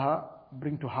La ilaha,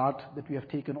 bring to heart that we have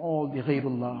taken all the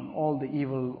ghayrullah, all the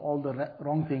evil, all the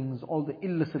wrong things, all the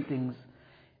illicit things,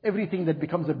 everything that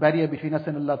becomes a barrier between us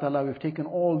and Allah Ta'ala, we've taken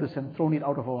all this and thrown it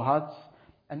out of our hearts.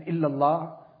 And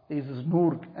illallah, there is this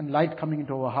nur and light coming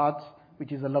into our hearts,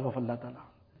 which is the love of Allah Ta'ala.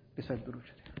 Besides Durood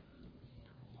Sharif.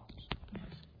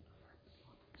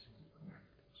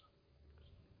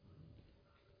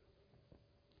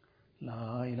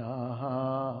 La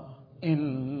ilaha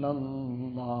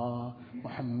illallah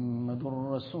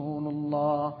Muhammadur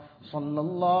Rasulullah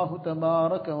sallallahu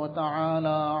tabaraka wa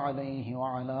ta'ala alayhi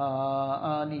wa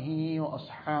ala alihi wa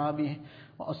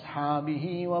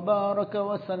ashabihi wa baraka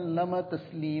wa sallama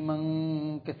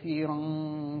tasliman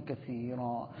kathiran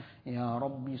kathira. Ya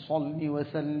Rabbi salli wa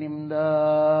sallim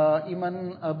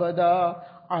daiman abada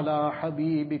على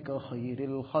حبيبك خير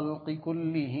الخلق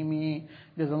كلهم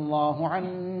جزا الله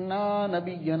عنا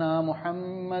نبينا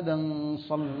محمدا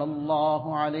صلى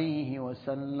الله عليه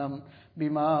وسلم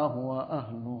بما هو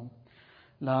أهله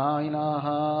لا إله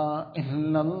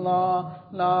إلا الله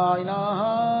لا إله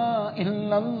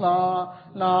إلا الله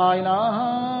لا إله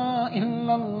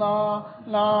إلا الله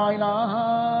لا إله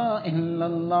إلا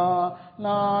الله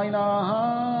لا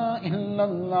إله إلا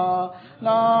الله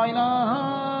لا إله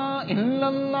إلا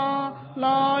الله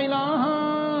لا إله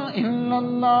إلا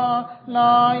الله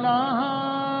لا إله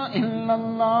إلا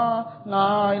الله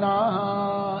لا إله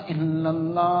إلا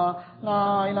الله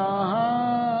لا إله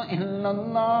إلا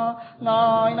الله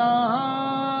لا إله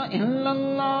إلا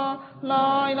الله لا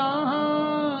إله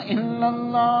إلا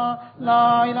الله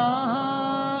لا إله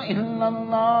إلا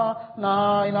الله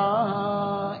لا إله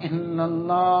إلا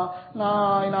الله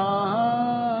لا إله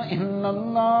إلا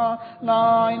الله لا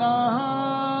إله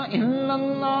إلا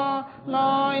الله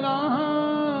لا إله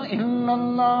إلا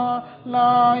الله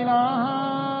لا إله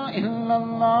إلا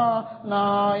الله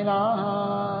لا إله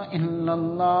إلا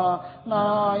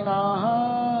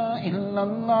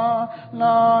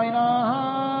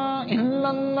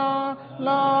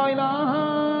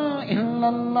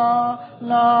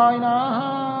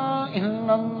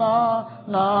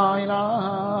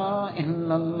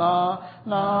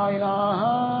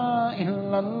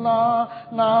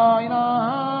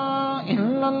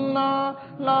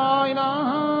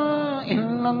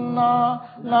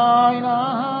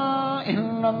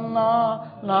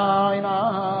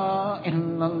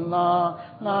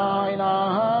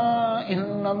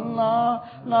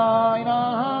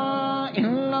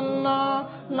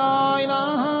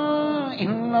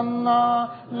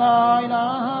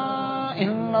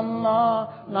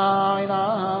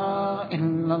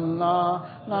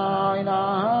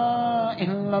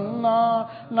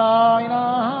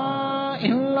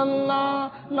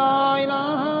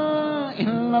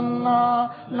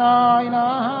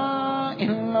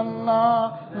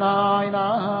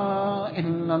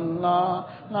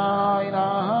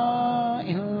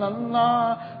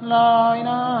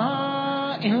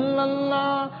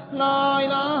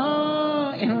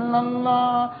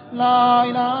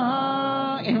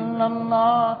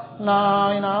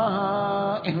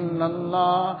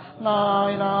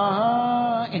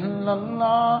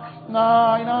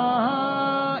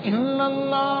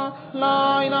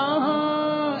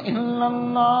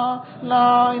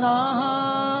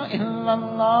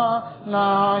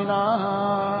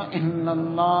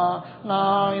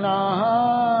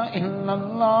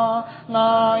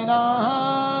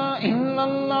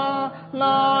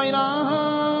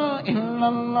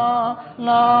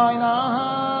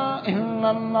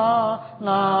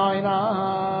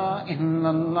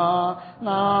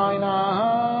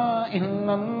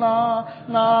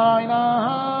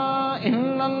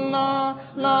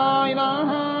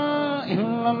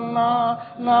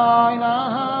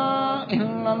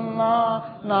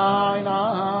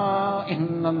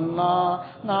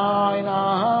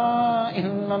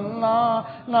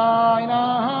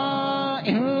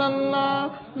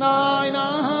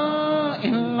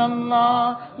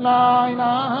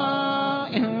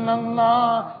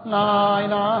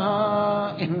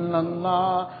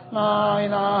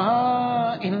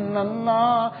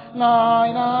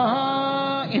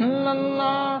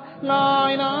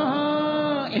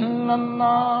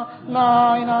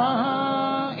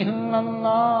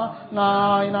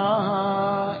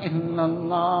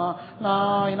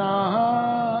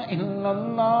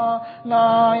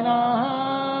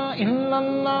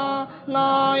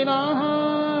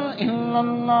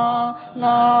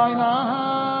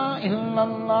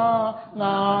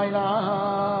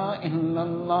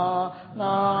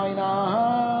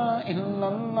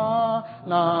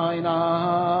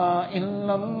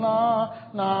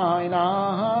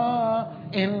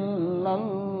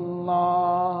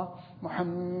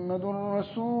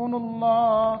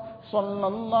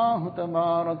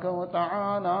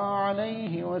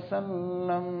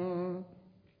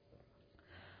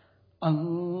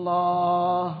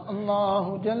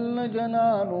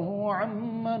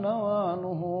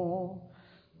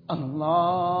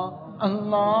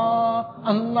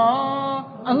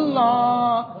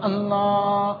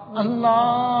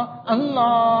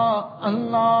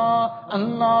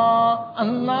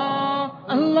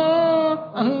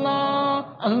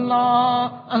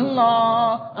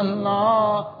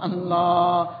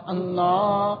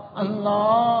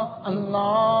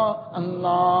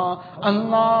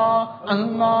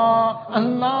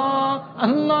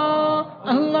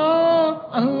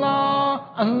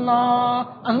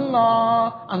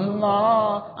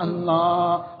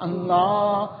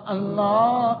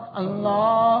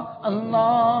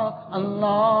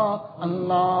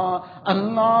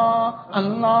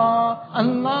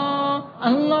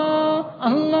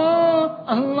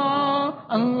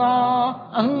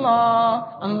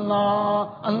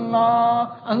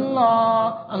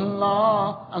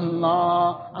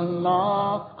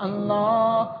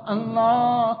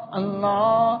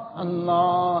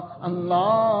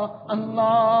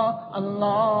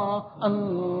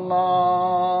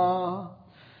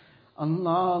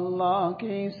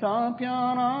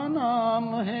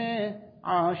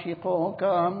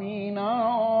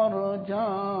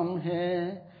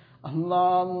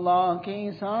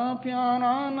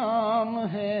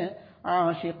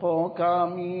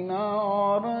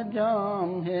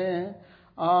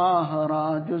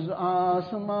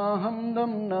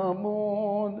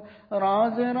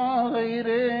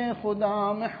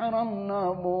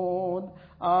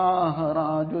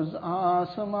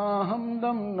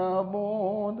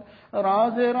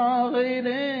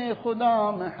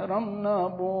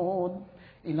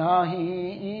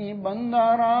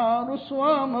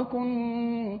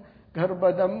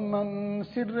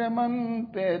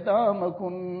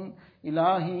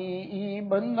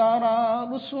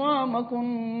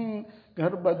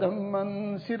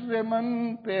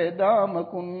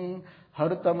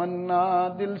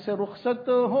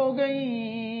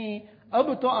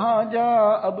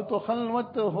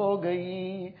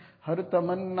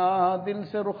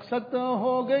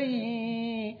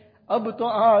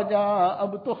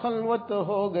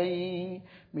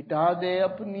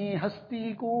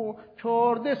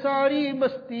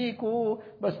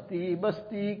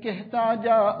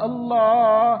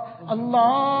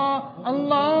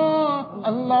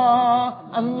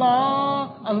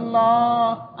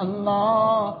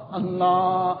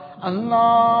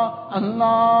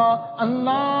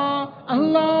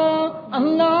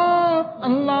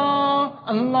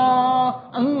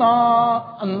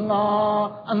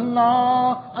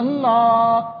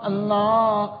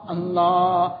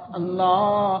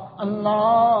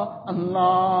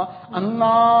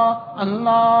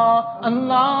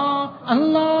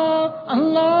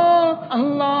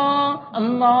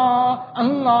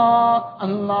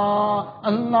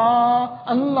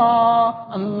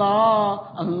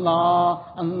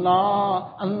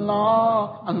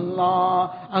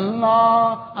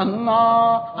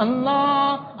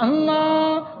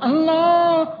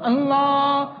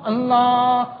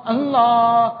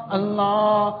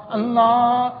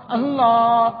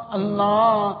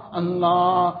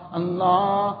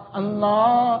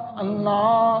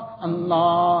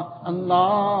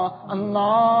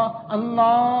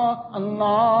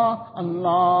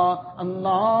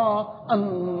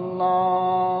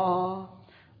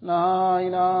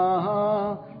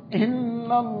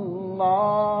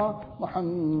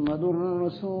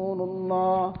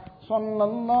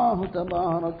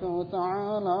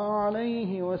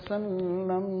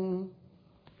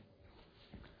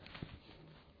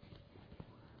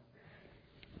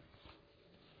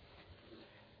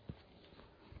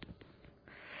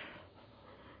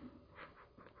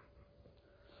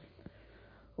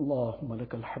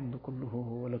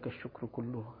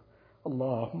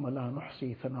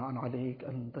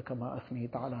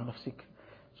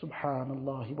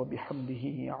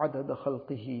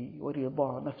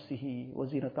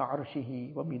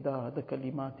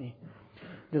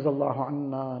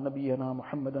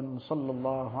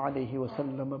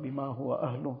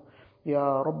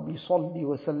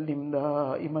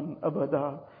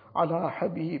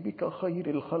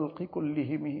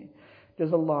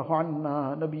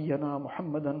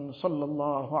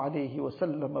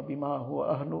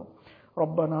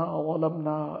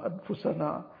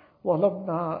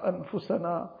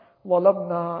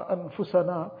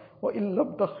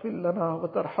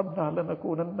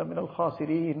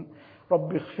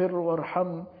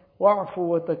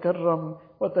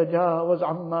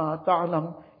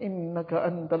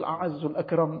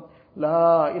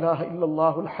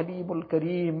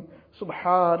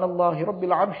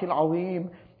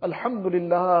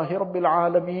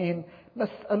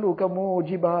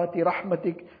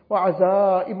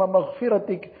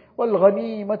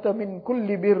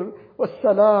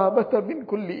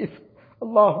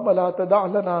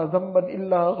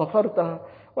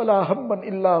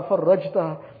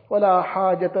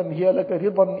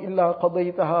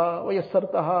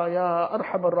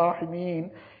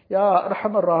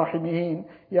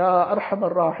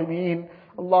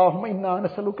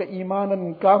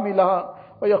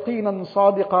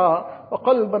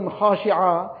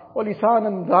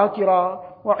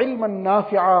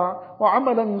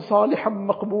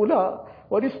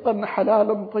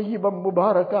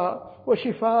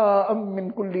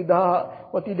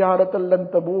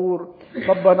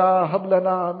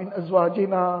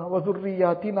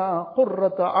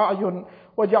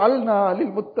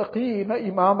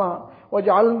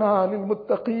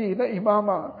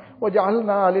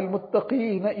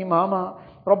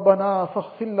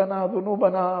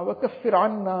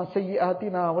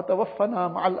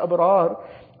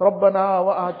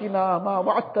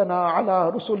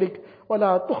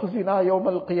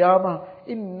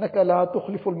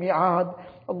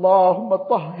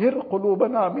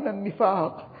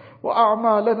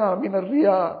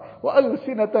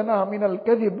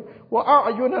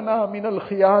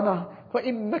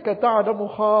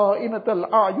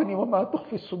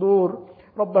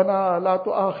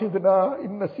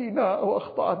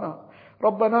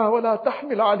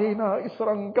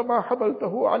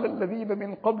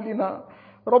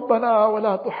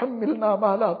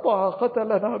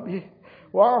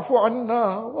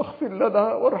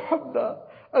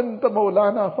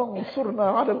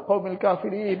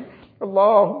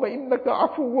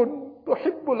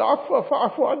تحب العفو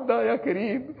فاعف عنا يا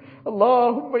كريم.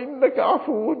 اللهم إنك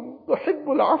عفو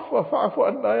تحب العفو فاعف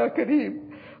عنا يا كريم.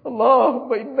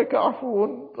 اللهم إنك عفو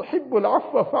تحب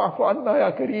العفو فاعف عنا يا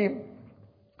كريم.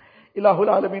 Ilahul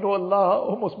Alameen, O Allah,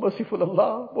 O most merciful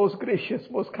Allah, most gracious,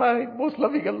 most kind, most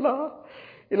loving Allah.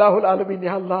 Ilahul Alameen,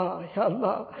 Ya Allah, Ya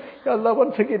Allah, Ya Allah,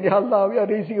 once again, Ya Allah, we are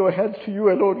raising our hands to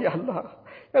you alone, Ya Allah.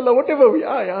 Ya Allah, whatever we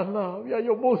are, Ya Allah, we are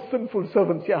your most sinful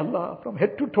servants, Ya Allah. From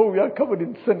head to toe, we are covered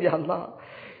in sin, Ya Allah.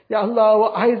 Ya Allah,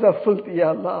 our eyes are filthy, Ya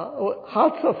Allah. Our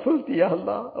hearts are filthy, Ya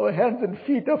Allah. Our hands and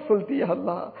feet are filthy, Ya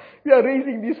Allah. We are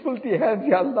raising these filthy hands,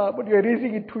 Ya Allah, but we are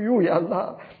raising it to you, Ya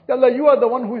Allah. Ya Allah, you are the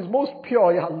one who is most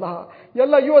pure, Ya Allah. Ya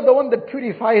Allah, you are the one that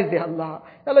purifies, Ya Allah.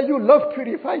 Ya Allah, you love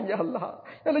purifying, Ya Allah.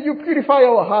 Ya Allah, you purify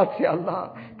our hearts, Ya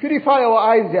Allah. Purify our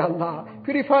eyes, Ya Allah.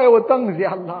 Purify our tongues,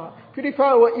 Ya Allah.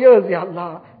 Purify our ears, Ya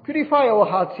Allah. Purify our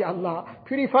hearts, Ya Allah.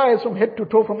 Purify us from head to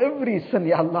toe from every sin,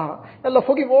 Ya Allah. Ya Allah,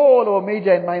 forgive all our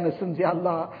major and minor sins, Ya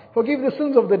Allah. Forgive the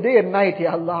sins of the day and night,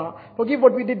 Ya Allah. Forgive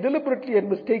what we did deliberately and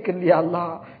mistakenly, Ya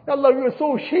Allah. Ya Allah, we were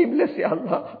so shameless, Ya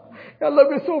Allah. Ya Allah,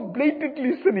 we are so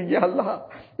blatantly sinning, Ya Allah.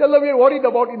 Ya Allah, we are worried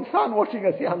about insan watching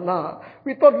us, Ya Allah.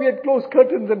 We thought we had closed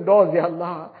curtains and doors, Ya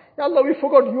Allah. Ya Allah, we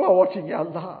forgot you are watching, Ya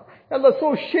Allah. Ya Allah,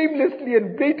 so shamelessly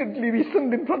and blatantly we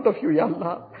sinned in front of you, Ya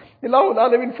Allah. Ilahul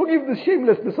Alameen, forgive this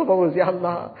shamelessness of ours, Ya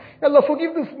Allah. Ya Allah,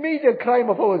 forgive this major crime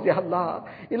of ours, Ya Allah.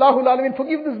 Ilahul Alameen,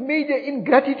 forgive this major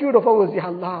ingratitude of ours, Ya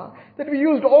Allah. That we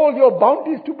used all your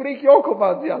bounties to break your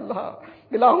commands, Ya Allah.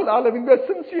 Ilahul Alameen, we are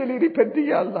sincerely repenting,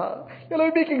 Ya Allah. Ya Allah,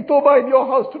 we are making tawbah in your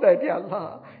house tonight, Ya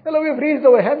Allah. Ya Allah, we have raised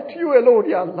our hands to you alone,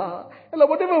 Ya Allah. Ya Allah,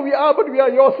 whatever we are, but we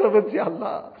are your servants, Ya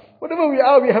Allah. Whatever we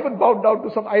are, we haven't bowed down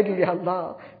to some idol, Ya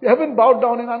Allah. We haven't bowed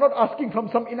down and are not asking from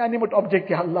some inanimate object,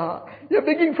 Ya Allah. We are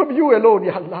begging from you alone,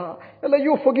 Ya Allah. Ya Allah,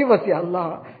 you forgive us, Ya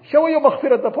Allah. Shower your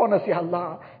maghfirat upon us, Ya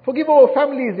Allah. Forgive our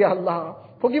families, Ya Allah.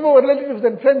 Forgive our relatives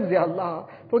and friends, Ya Allah.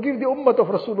 Forgive the ummah of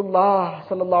Rasulullah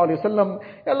sallallahu alayhi wa sallam.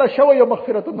 Ya Allah, shower your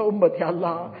maghfirat on the ummah, Ya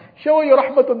Allah. Shower your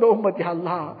rahmat on the ummah, Ya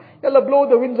Allah. Ya Allah, blow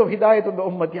the winds of hidayat on the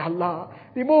ummah, Ya Allah.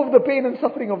 Remove the pain and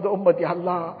suffering of the ummah, Ya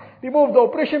Allah. Remove the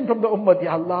oppression from the ummah,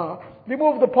 Ya Allah.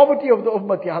 Remove the poverty of the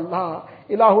ummah, Ya Allah.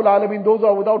 Ilahul Alameen, those who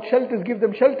are without shelters, give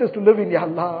them shelters to live in, Ya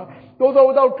Allah. Those who are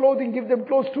without clothing, give them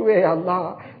clothes to wear, Ya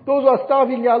Allah. Those who are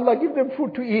starving, Ya Allah, give them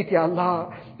food to eat, Ya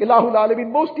Allah. Ilahul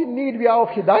Alameen, most in need we are of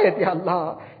hidayat, Ya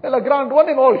Allah. Ya Allah, grant one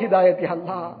and all hidayat, Ya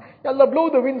Allah. Ya Allah, blow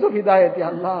the winds of hidayat, Ya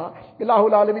Allah.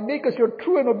 Ilahul Alameen, make us your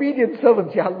true and obedient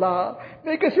servants, Ya Allah.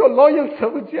 Make us your loyal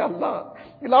servants, Ya Allah.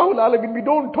 Ilahul Alameen, we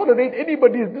don't tolerate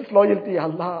anybody's disloyalty, Ya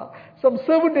Allah. Some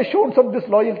servant has shown some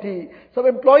disloyalty. Some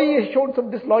employee has shown some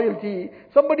disloyalty.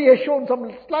 Somebody has shown some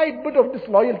slight bit of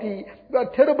disloyalty. We are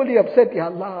terribly upset, Ya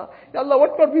Allah. Ya Allah,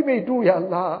 what not we may do, Ya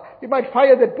Allah. We might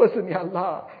fire that person, Ya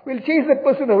Allah. We'll chase that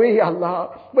person away, Ya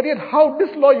Allah. But yet how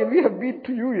disloyal we have been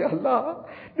to you, Ya Allah.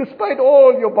 Despite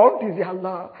all your bounties, Ya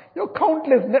Allah. Your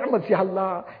countless ni'mats, Ya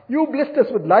Allah. You blessed us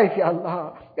with life, Ya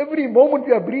Allah. Every moment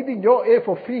we are breathing your air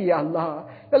for free, Ya Allah.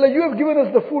 Ya Allah, you have given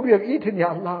us the food we have eaten, Ya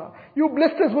Allah. You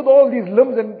blessed us with all these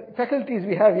limbs and faculties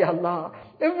we have, Ya Allah.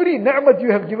 Every ni'mat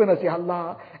you have given us, Ya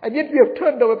Allah. And yet we have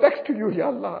turned our backs to you, Ya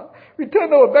Allah. We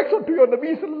turn our backs onto your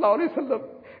Nabi sallallahu alayhi wa sallam.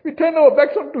 We turn our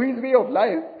backs onto his way of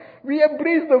life. We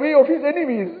embrace the way of his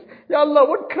enemies. Ya Allah,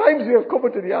 what crimes we have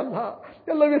committed, Ya Allah.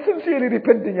 Ya Allah, we are sincerely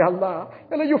repenting, Ya Allah.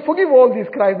 Ya Allah, you forgive all these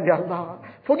crimes, Ya Allah.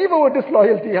 Forgive our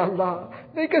disloyalty, Ya Allah.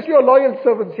 Make us your loyal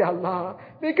servants, Ya Allah.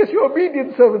 Make us your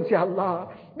obedient servants, Ya Allah.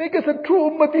 Make us a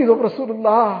true ummatis of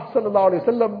Rasulullah sallallahu alayhi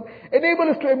wa sallam. Enable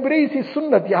us to embrace his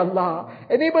sunnah, Ya Allah.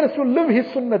 Enable us to live his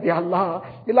sunnah, Ya Allah.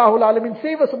 Ilahul Alameen,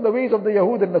 save us from the ways of the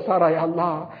Yahud and Nasara, Ya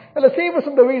Allah. Ya Allah, save us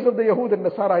from the ways of the Yahud and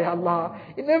Nasara, Ya Allah.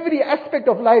 In every aspect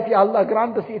of life, Ya Allah,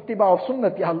 grant us the ittiba of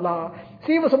sunnah, Ya Allah.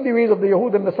 Save us from the ways of the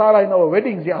Yahud and Nasara in our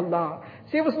weddings, Ya Allah.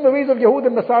 Save us from the ways of Yahud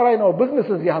and Nasara in our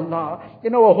businesses, Ya Allah.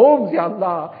 In our homes, Ya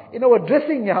Allah. In our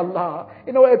dressing, Ya Allah.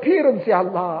 In our appearance, Ya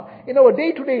Allah. In our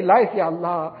day-to-day life, Ya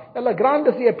Allah. Ya Allah, grant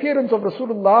us the appearance of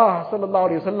Rasulullah sallallahu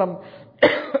alayhi wa sallam.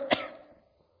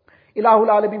 Ilahul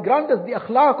Alameen, grant us the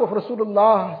akhlaq of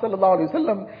Rasulullah sallallahu alayhi wa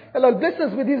sallam. Allah, bless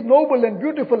us with his noble and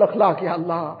beautiful akhlaq, Ya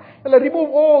Allah. Allah, remove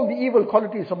all the evil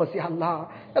qualities from us, Ya Allah.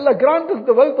 Allah, grant us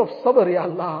the wealth of sabr, Ya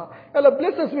Allah. Allah,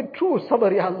 bless us with true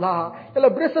sabr, Ya Allah. Allah,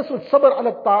 bless us with sabr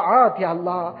ala ta'at, Ya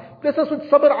Allah. Bless us with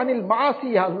sabr anil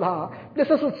ma'asi, Ya Allah. Bless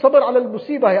us with sabr ala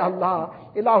al-musibah, Ya Allah.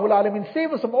 Ilahul Alameen,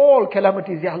 save us from all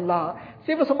calamities, Ya Allah.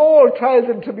 Save us from all trials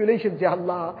and tribulations, Ya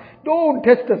Allah. Don't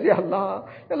test us, Ya Allah.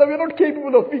 Ya Allah, we are not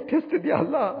capable of being tested, Ya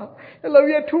Allah. Ya Allah,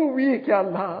 we are too weak, Ya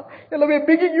Allah. Ya Allah, we are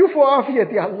begging you for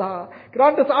afiyat, Ya Allah.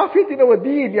 Grant us afiyat in our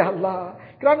deen, Ya Allah.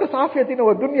 Grant us afiyat in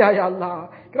our dunya, Ya Allah.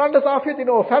 Grant us afiyat in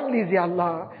our families, Ya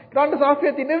Allah. Grant us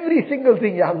afiyat in every single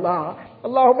thing, Ya Allah.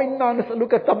 Allahumma inna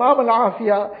nas'aluka tamam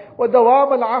al-afiyah, wa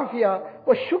dawam al-afiyah,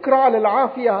 wa shukra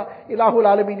al-afiyah. Ilahul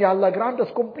Alameen, Ya Allah, grant us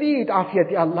complete afiyat,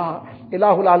 Ya Allah.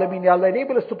 Ilahul Alameen, Ya Allah,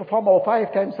 enable us to perform our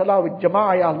 5 times salah with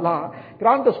jama'ah, Ya Allah.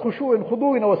 Grant us khushu and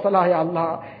khudu in our salah, Ya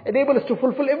Allah. Enable us to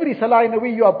fulfill every salah in a way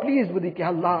you are pleased with it, Ya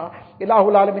Allah.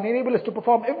 Ilahul Alameen, enable us to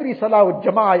perform every salah with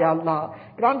jama'ah, Ya Allah.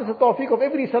 Grant us the tawfiq of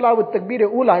every salah with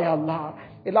takbir-e-ula, Ya Allah.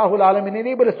 Ilahul Alameen,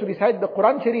 enable us to recite the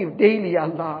Quran Sharif daily, Ya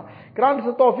Allah. Grant us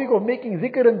the tawfiq of making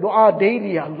zikr and dua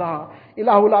daily, Ya Allah.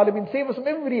 Ilahul Alameen, save us from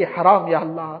every haram, Ya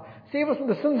Allah. Save us from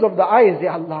the sins of the eyes,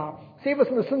 Ya Allah. Save us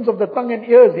from the sins of the tongue and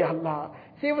ears, Ya Allah.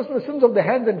 Save us from the sins of the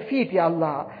hands and feet, Ya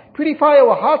Allah. Purify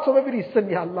our hearts of every sin,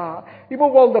 Ya Allah.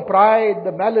 Remove all the pride,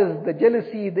 the malice, the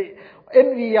jealousy, the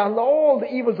envy, Ya Allah, all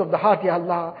the evils of the heart, Ya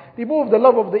Allah. Remove the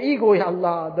love of the ego, Ya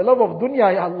Allah, the love of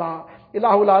dunya, Ya Allah.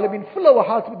 Ilahul Alameen, fill our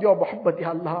hearts with your muhabbat,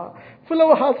 Ya Allah. Fill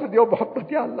our hearts with your muhabbat,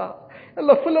 Ya Allah.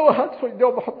 Allah, fill our hearts with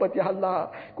your muhabbat, Ya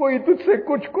Allah. कोई तुझसे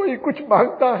कुछ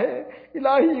मांगता है,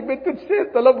 इलाही मैं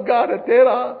तुझसे तलबगार है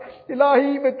तेरा,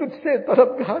 इलाही मैं तुझसे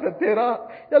तलबगार है तेरा.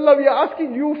 Allah, we are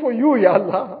asking you for you, Ya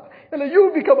Allah. Allah,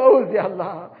 you become ours, Ya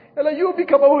Allah. Allah, you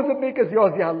become ours and make us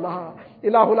yours, Ya Allah.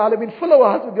 Ilahul Alameen, fill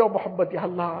our hearts with your muhabbat, Ya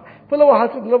Allah. Fill our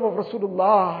hearts with the love of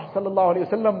Rasulullah sallallahu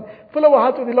alayhi wa sallam. Fill our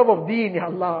hearts with the love of deen, Ya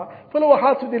Allah. Fill our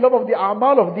hearts with the love of the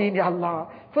a'mal of deen, Ya Allah.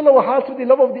 Fill our hearts with the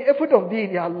love of the effort of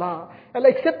deen, Ya Allah. Allah,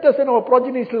 accept us and our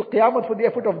progeny till Qiyamah for the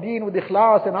effort of deen with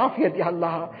ikhlas and afiyat, Ya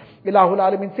Allah. Ilahul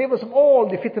Alameen, save us from all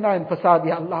the fitna and fasad,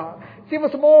 Ya Allah. Save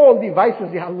us from all the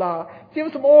vices, Ya Allah. Save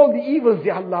us from all the evils,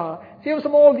 Ya Allah. Save us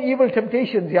from all the evil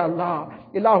temptations, Ya Allah.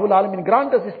 Ilahul Alameen,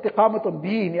 grant us istiqamat on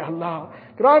deen, Ya Allah.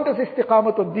 Grant us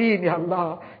istiqamat on deen, Ya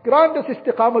Allah. Grant us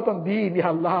istiqamat on deen, Ya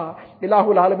Allah.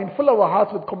 Ilahul Alameen, fill our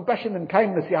hearts with compassion and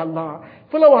kindness, Ya Allah.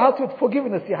 Fill our hearts with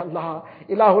forgiveness, Ya Allah.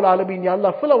 Ilahul Alameen, Ya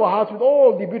Allah, fill our hearts with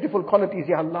all the beautiful qualities,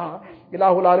 Ya Allah.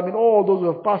 Ilahul Alameen, all those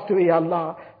who have passed away, Ya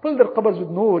Allah. Fill their qabrs with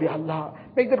noor, Ya Allah.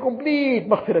 Make their complete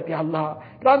maghfirat, Ya Allah.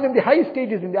 Grant them the high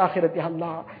stages in the akhirat, Ya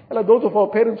Allah. Allah, those of our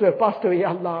parents who have passed away, Ya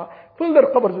Allah. Fill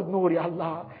their qabrs with noor, Ya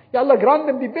Allah. Ya Allah, grant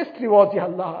them the best rewards, Ya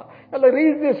Allah. Ya Allah,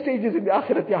 raise their stages in the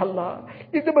akhirat, Ya Allah.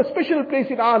 Give them a special place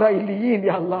in A'la Illiyin,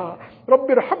 Ya Allah.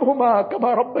 Rabbi irhamhuma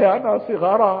kama rabbayana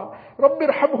sighara. Rabbi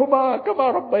irhamhuma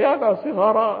kama rabbayana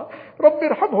sighara. Rabbi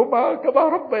irhamhuma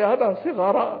kama rabbayana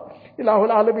sighara.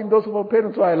 Ilahul Alameen, those of our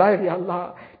parents who are alive, Ya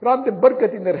Allah. Grant them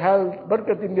barakat in their health,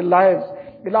 barakat in their lives.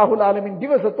 Ilahul Alameen,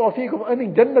 give us the tawfiq of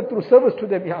earning Jannah through service to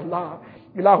them, Ya Allah.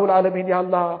 Ilahul Alameen, Ya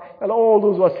Allah. Allah, all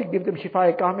those who are sick, give them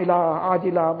shifa kamila,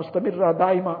 ajila, mustamirra,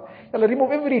 daima. Allah,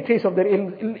 remove every trace of their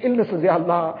illnesses, Ya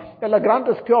Allah. Allah, grant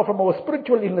us cure from our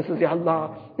spiritual illnesses, Ya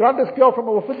Allah. Grant us cure from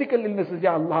our physical illnesses,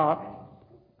 Ya Allah.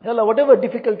 Allah, whatever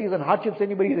difficulties and hardships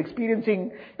anybody is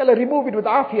experiencing, Allah, remove it with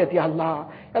afiyat, Ya Allah.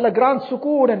 Allah, grant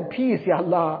sukoon and peace, Ya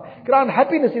Allah. Grant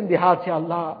happiness in the hearts, Ya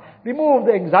Allah. Remove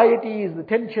the anxieties, the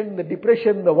tension, the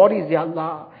depression, the worries, Ya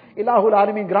Allah. Ilahul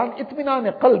Alameen, grant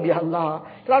itminan qalb, Ya Allah.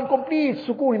 Grant complete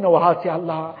sukoon in our hearts, Ya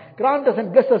Allah. Grant us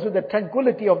and bless us with the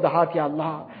tranquility of the heart, Ya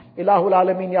Allah. Ilahul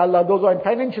Alameen, Ya Allah, those who are in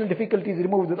financial difficulties,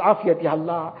 remove with afiyat, Ya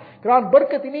Allah. Grant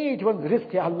barakat in each one's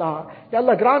rizq, Ya Allah. Ya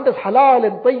Allah, grant us halal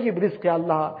and tayyib rizq, Ya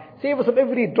Allah. Save us from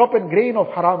every drop and grain of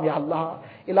haram, Ya Allah.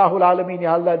 Ilahul Alameen,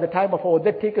 Ya Allah, at the time of our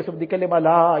death, take us of the kalima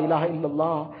la ilaha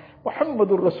illallah.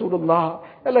 Muhammadur Rasulullah.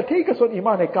 Allah, take us on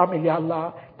Iman Kamil, Ya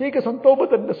Allah. Take us on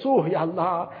Tawbat and Nasuh, Ya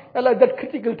Allah. Allah, at that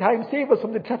critical time, save us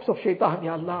from the traps of shaitan,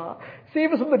 Ya Allah.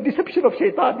 Save us from the deception of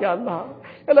shaitan, Ya Allah.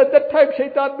 Allah, at that time,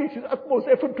 shaitan makes his utmost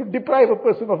effort to deprive a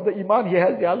person of the Iman he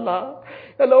has, Ya Allah.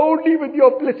 Allah, only with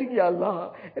your blessing, Ya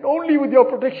Allah, and only with your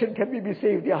protection can we be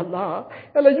saved, Ya Allah.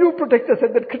 Allah, you protect us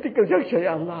at that critical juncture,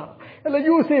 Ya Allah. Allah,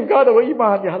 you safeguard our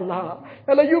Iman, Ya Allah.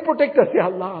 Allah, you protect us, Ya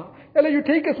Allah. Allah, you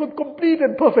take us with complete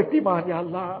and perfect Iman, Ya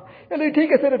Allah. Allah, you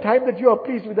take us at a time that you are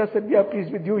pleased with us and we are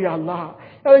pleased with you, Ya Allah.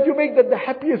 Allah, you make that the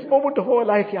happiest moment of our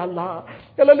life, Ya Allah.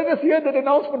 Allah, let us hear that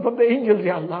announcement from the angels,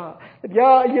 Ya Allah. That,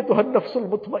 Ya ayyatuhan nafsul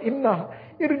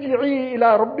mutma'innah, irji'i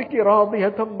ila rabbiki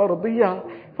radiyatan mardiyah,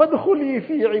 fadkhuli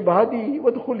fi ibadi,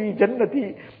 wadkhuli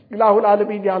jannati. Ilahul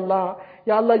Alameen, Ya Allah.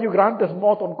 Ya Allah, you grant us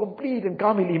maut on complete and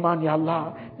kamil iman, Ya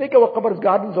Allah. Make our qabrs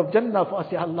gardens of Jannah for us,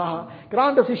 Ya Allah.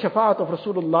 Grant us the shafaat of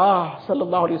Rasulullah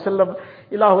sallallahu alayhi wa sallam.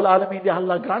 Ilahul Alameen, Ya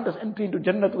Allah, grant us entry into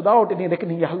Jannat without any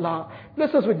reckoning, Ya Allah.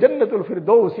 Bless us with Jannatul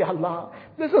Firdaus, Ya Allah.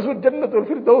 Bless us with Jannatul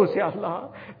Firdaus, Ya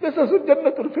Allah. Bless us with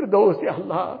Jannatul Firdaus, Ya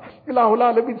Allah. Ilahul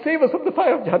Alameen, save us from the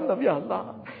fire of Jahannam, Ya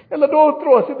Allah. Allah, don't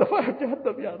throw us in the fire of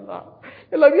Jahannam, Ya Allah.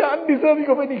 Allah, we are undeserving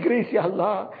of any grace, Ya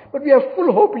Allah. But we have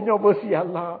full hope in your mercy, Ya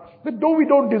Allah. That though we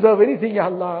don't deserve anything, Ya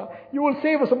Allah, you will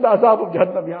save us from the azab of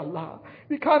Jahannam, Ya Allah.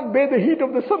 We can't bear the heat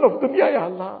of the sun of dunya, Ya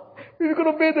Allah. We're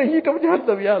going to bear the heat of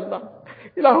Jahannam, Ya Allah.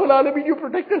 Ilahul Alameen, you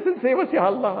protect us and save us, Ya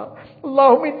Allah.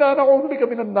 Allahumma inna na'udhu bika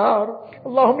minan nar.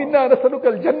 Allahumma inna nasaluka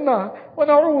al-jannah wa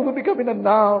na'udhu bika minan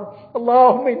nar.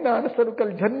 Allahumma inna nasaluka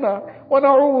al-jannah wa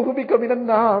na'udhu bika minan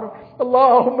nar.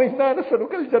 Allahumma inna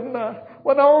nasaluka al-jannah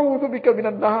wa na'udhu bika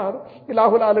minan nar.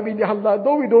 Ilahul Alameen, Ya Allah,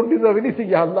 though we don't deserve anything,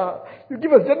 Ya Allah, you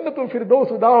give us Jannatul Firdaus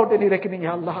without any reckoning,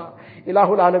 Ya Allah.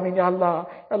 Ilahul Alameen, Ya Allah,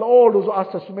 and all those who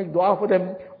asked us to make dua for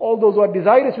them, all those who are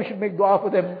desirous we should make dua for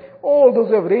them, all those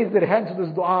who have raised their hands to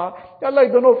this dua, Ya Allah,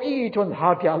 you know of each one's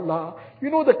heart, Ya Allah. You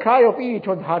know the cry of each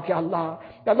one's heart, Ya Allah.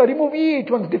 Ya Allah, remove each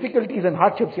one's difficulties and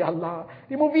hardships, Ya Allah.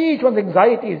 Remove each one's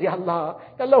anxieties, Ya Allah.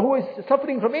 Ya Allah, who is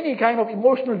suffering from any kind of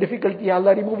emotional difficulty, Ya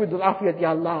Allah, remove it with afiyat, Ya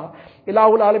Allah.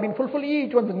 Ilahul Alameen, fulfill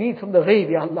each one's needs from the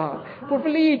ghaib, Ya Allah.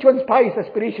 Fulfill each one's pious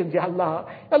aspirations, Ya Allah.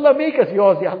 Ya Allah, make us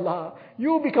yours, Ya Allah.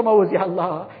 You become ours, Ya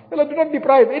Allah. Ya Allah, do not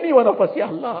deprive any one of us, Ya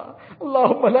Allah.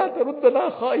 Allahumma la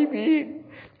taruddana khaibin.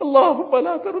 اللهم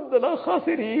لا تردنا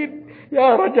خاسرين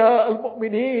يا رجاء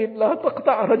المؤمنين لا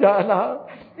تقطع رجاءنا.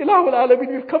 Ilahul Alameen,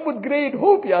 we've come with great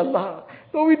hope, Ya Allah.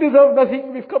 Though we deserve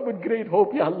nothing, we've come with great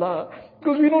hope, Ya Allah.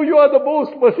 Because we know you are the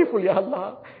most merciful, Ya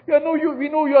Allah. We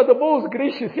know you are the most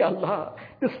gracious, Ya Allah.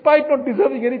 Despite not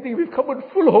deserving anything, we've come with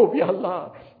full hope, Ya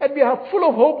Allah. And we are full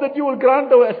of hope that you will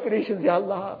grant our aspirations, Ya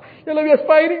Allah. Ya Allah, we are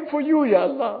aspiring for you, Ya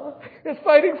Allah. We are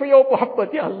aspiring for your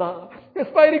muhabbat, Ya Allah. We are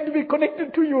aspiring to be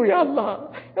connected to you, Ya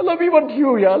Allah. Ya Allah, we want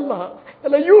you, Ya Allah. Ya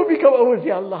Allah, you become ours,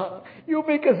 Ya Allah. You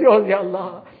make us yours, Ya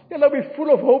Allah. Ya Allah, we're full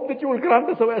of hope that you will grant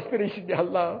us our aspirations, Ya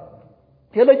Allah.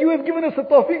 Ya Allah, you have given us the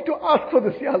tawfiq to ask for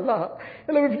this, Ya Allah.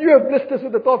 Ya Allah, if you have blessed us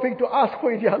with the tawfiq to ask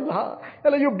for it, Ya Allah.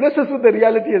 Ya Allah, you bless us with the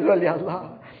reality as well, Ya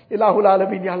Allah. Ilahul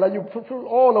Alameen, Ya Allah, you fulfill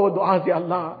all our du'as, Ya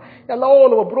Allah. Ya Allah,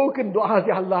 all our broken du'as,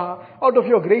 Ya Allah. Out of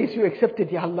your grace, you accept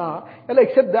it, Ya Allah. Ya Allah,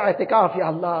 accept the i'tikaf, Ya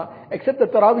Allah. Accept the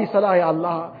Taraweeh Salah, Ya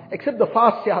Allah. Accept the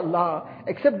fast, Ya Allah.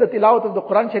 Accept the tilawat of the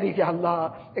Quran Sharif, Ya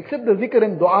Allah. Accept the zikr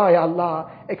and dua, Ya Allah.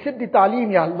 Accept the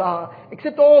taaleem, Ya Allah.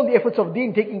 Accept all the efforts of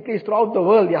deen taking place throughout the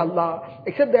world, Ya Allah.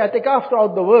 Accept the i'tikaf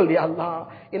throughout the world, Ya Allah.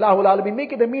 Ilahul Alameen,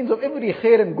 make it a means of every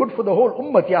khair and good for the whole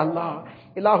ummah, Ya Allah.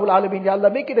 Ilahul Alameen, Ya Allah,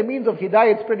 make it a means of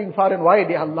hidayat spreading far and wide,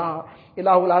 Ya Allah.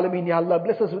 Ilahul Alameen, Ya Allah,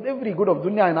 bless us with every good of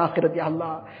dunya and akhirat, Ya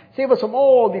Allah. Save us from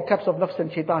all the traps of nafs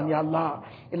and shaitan, Ya Allah.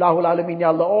 Ilahul Alameen, Ya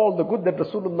Allah, all the good that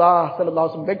Rasulullah sallallahu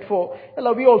alaihi wasallam begged for, Ya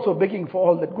Allah, we also begging for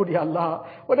all that good, Ya Allah.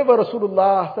 Whatever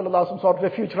Rasulullah sallallahu alaihi wasallam sought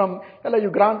refuge from, Ya Allah, you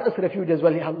grant us refuge as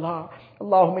well, Ya Allah.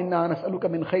 اللهم إنا نسألك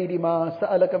من خير ما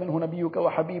سألك منه نبيك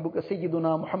وحبيبك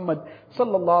سيدنا محمد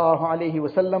صلى الله عليه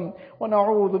وسلم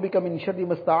ونعوذ بك من شر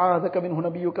ما استعاذك منه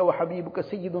نبيك وحبيبك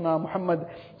سيدنا محمد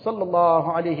صلى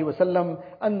الله عليه وسلم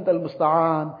أنت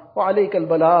المستعان وعليك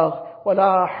البلاغ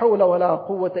ولا حول ولا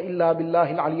قوة إلا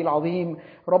بالله العلي العظيم.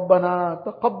 ربنا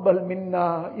تقبل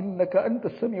منا إنك أنت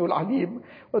السميع العليم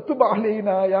وتب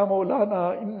علينا يا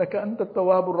مولانا إنك أنت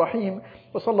التواب الرحيم.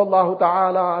 وصلى الله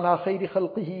تعالى على خير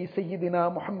خلقه سيدنا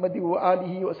محمد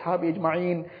وآله وأصحابه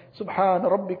أجمعين. سبحان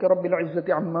ربك رب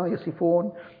العزة عما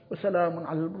يصفون وسلام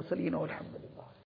على المرسلين والحمد لله.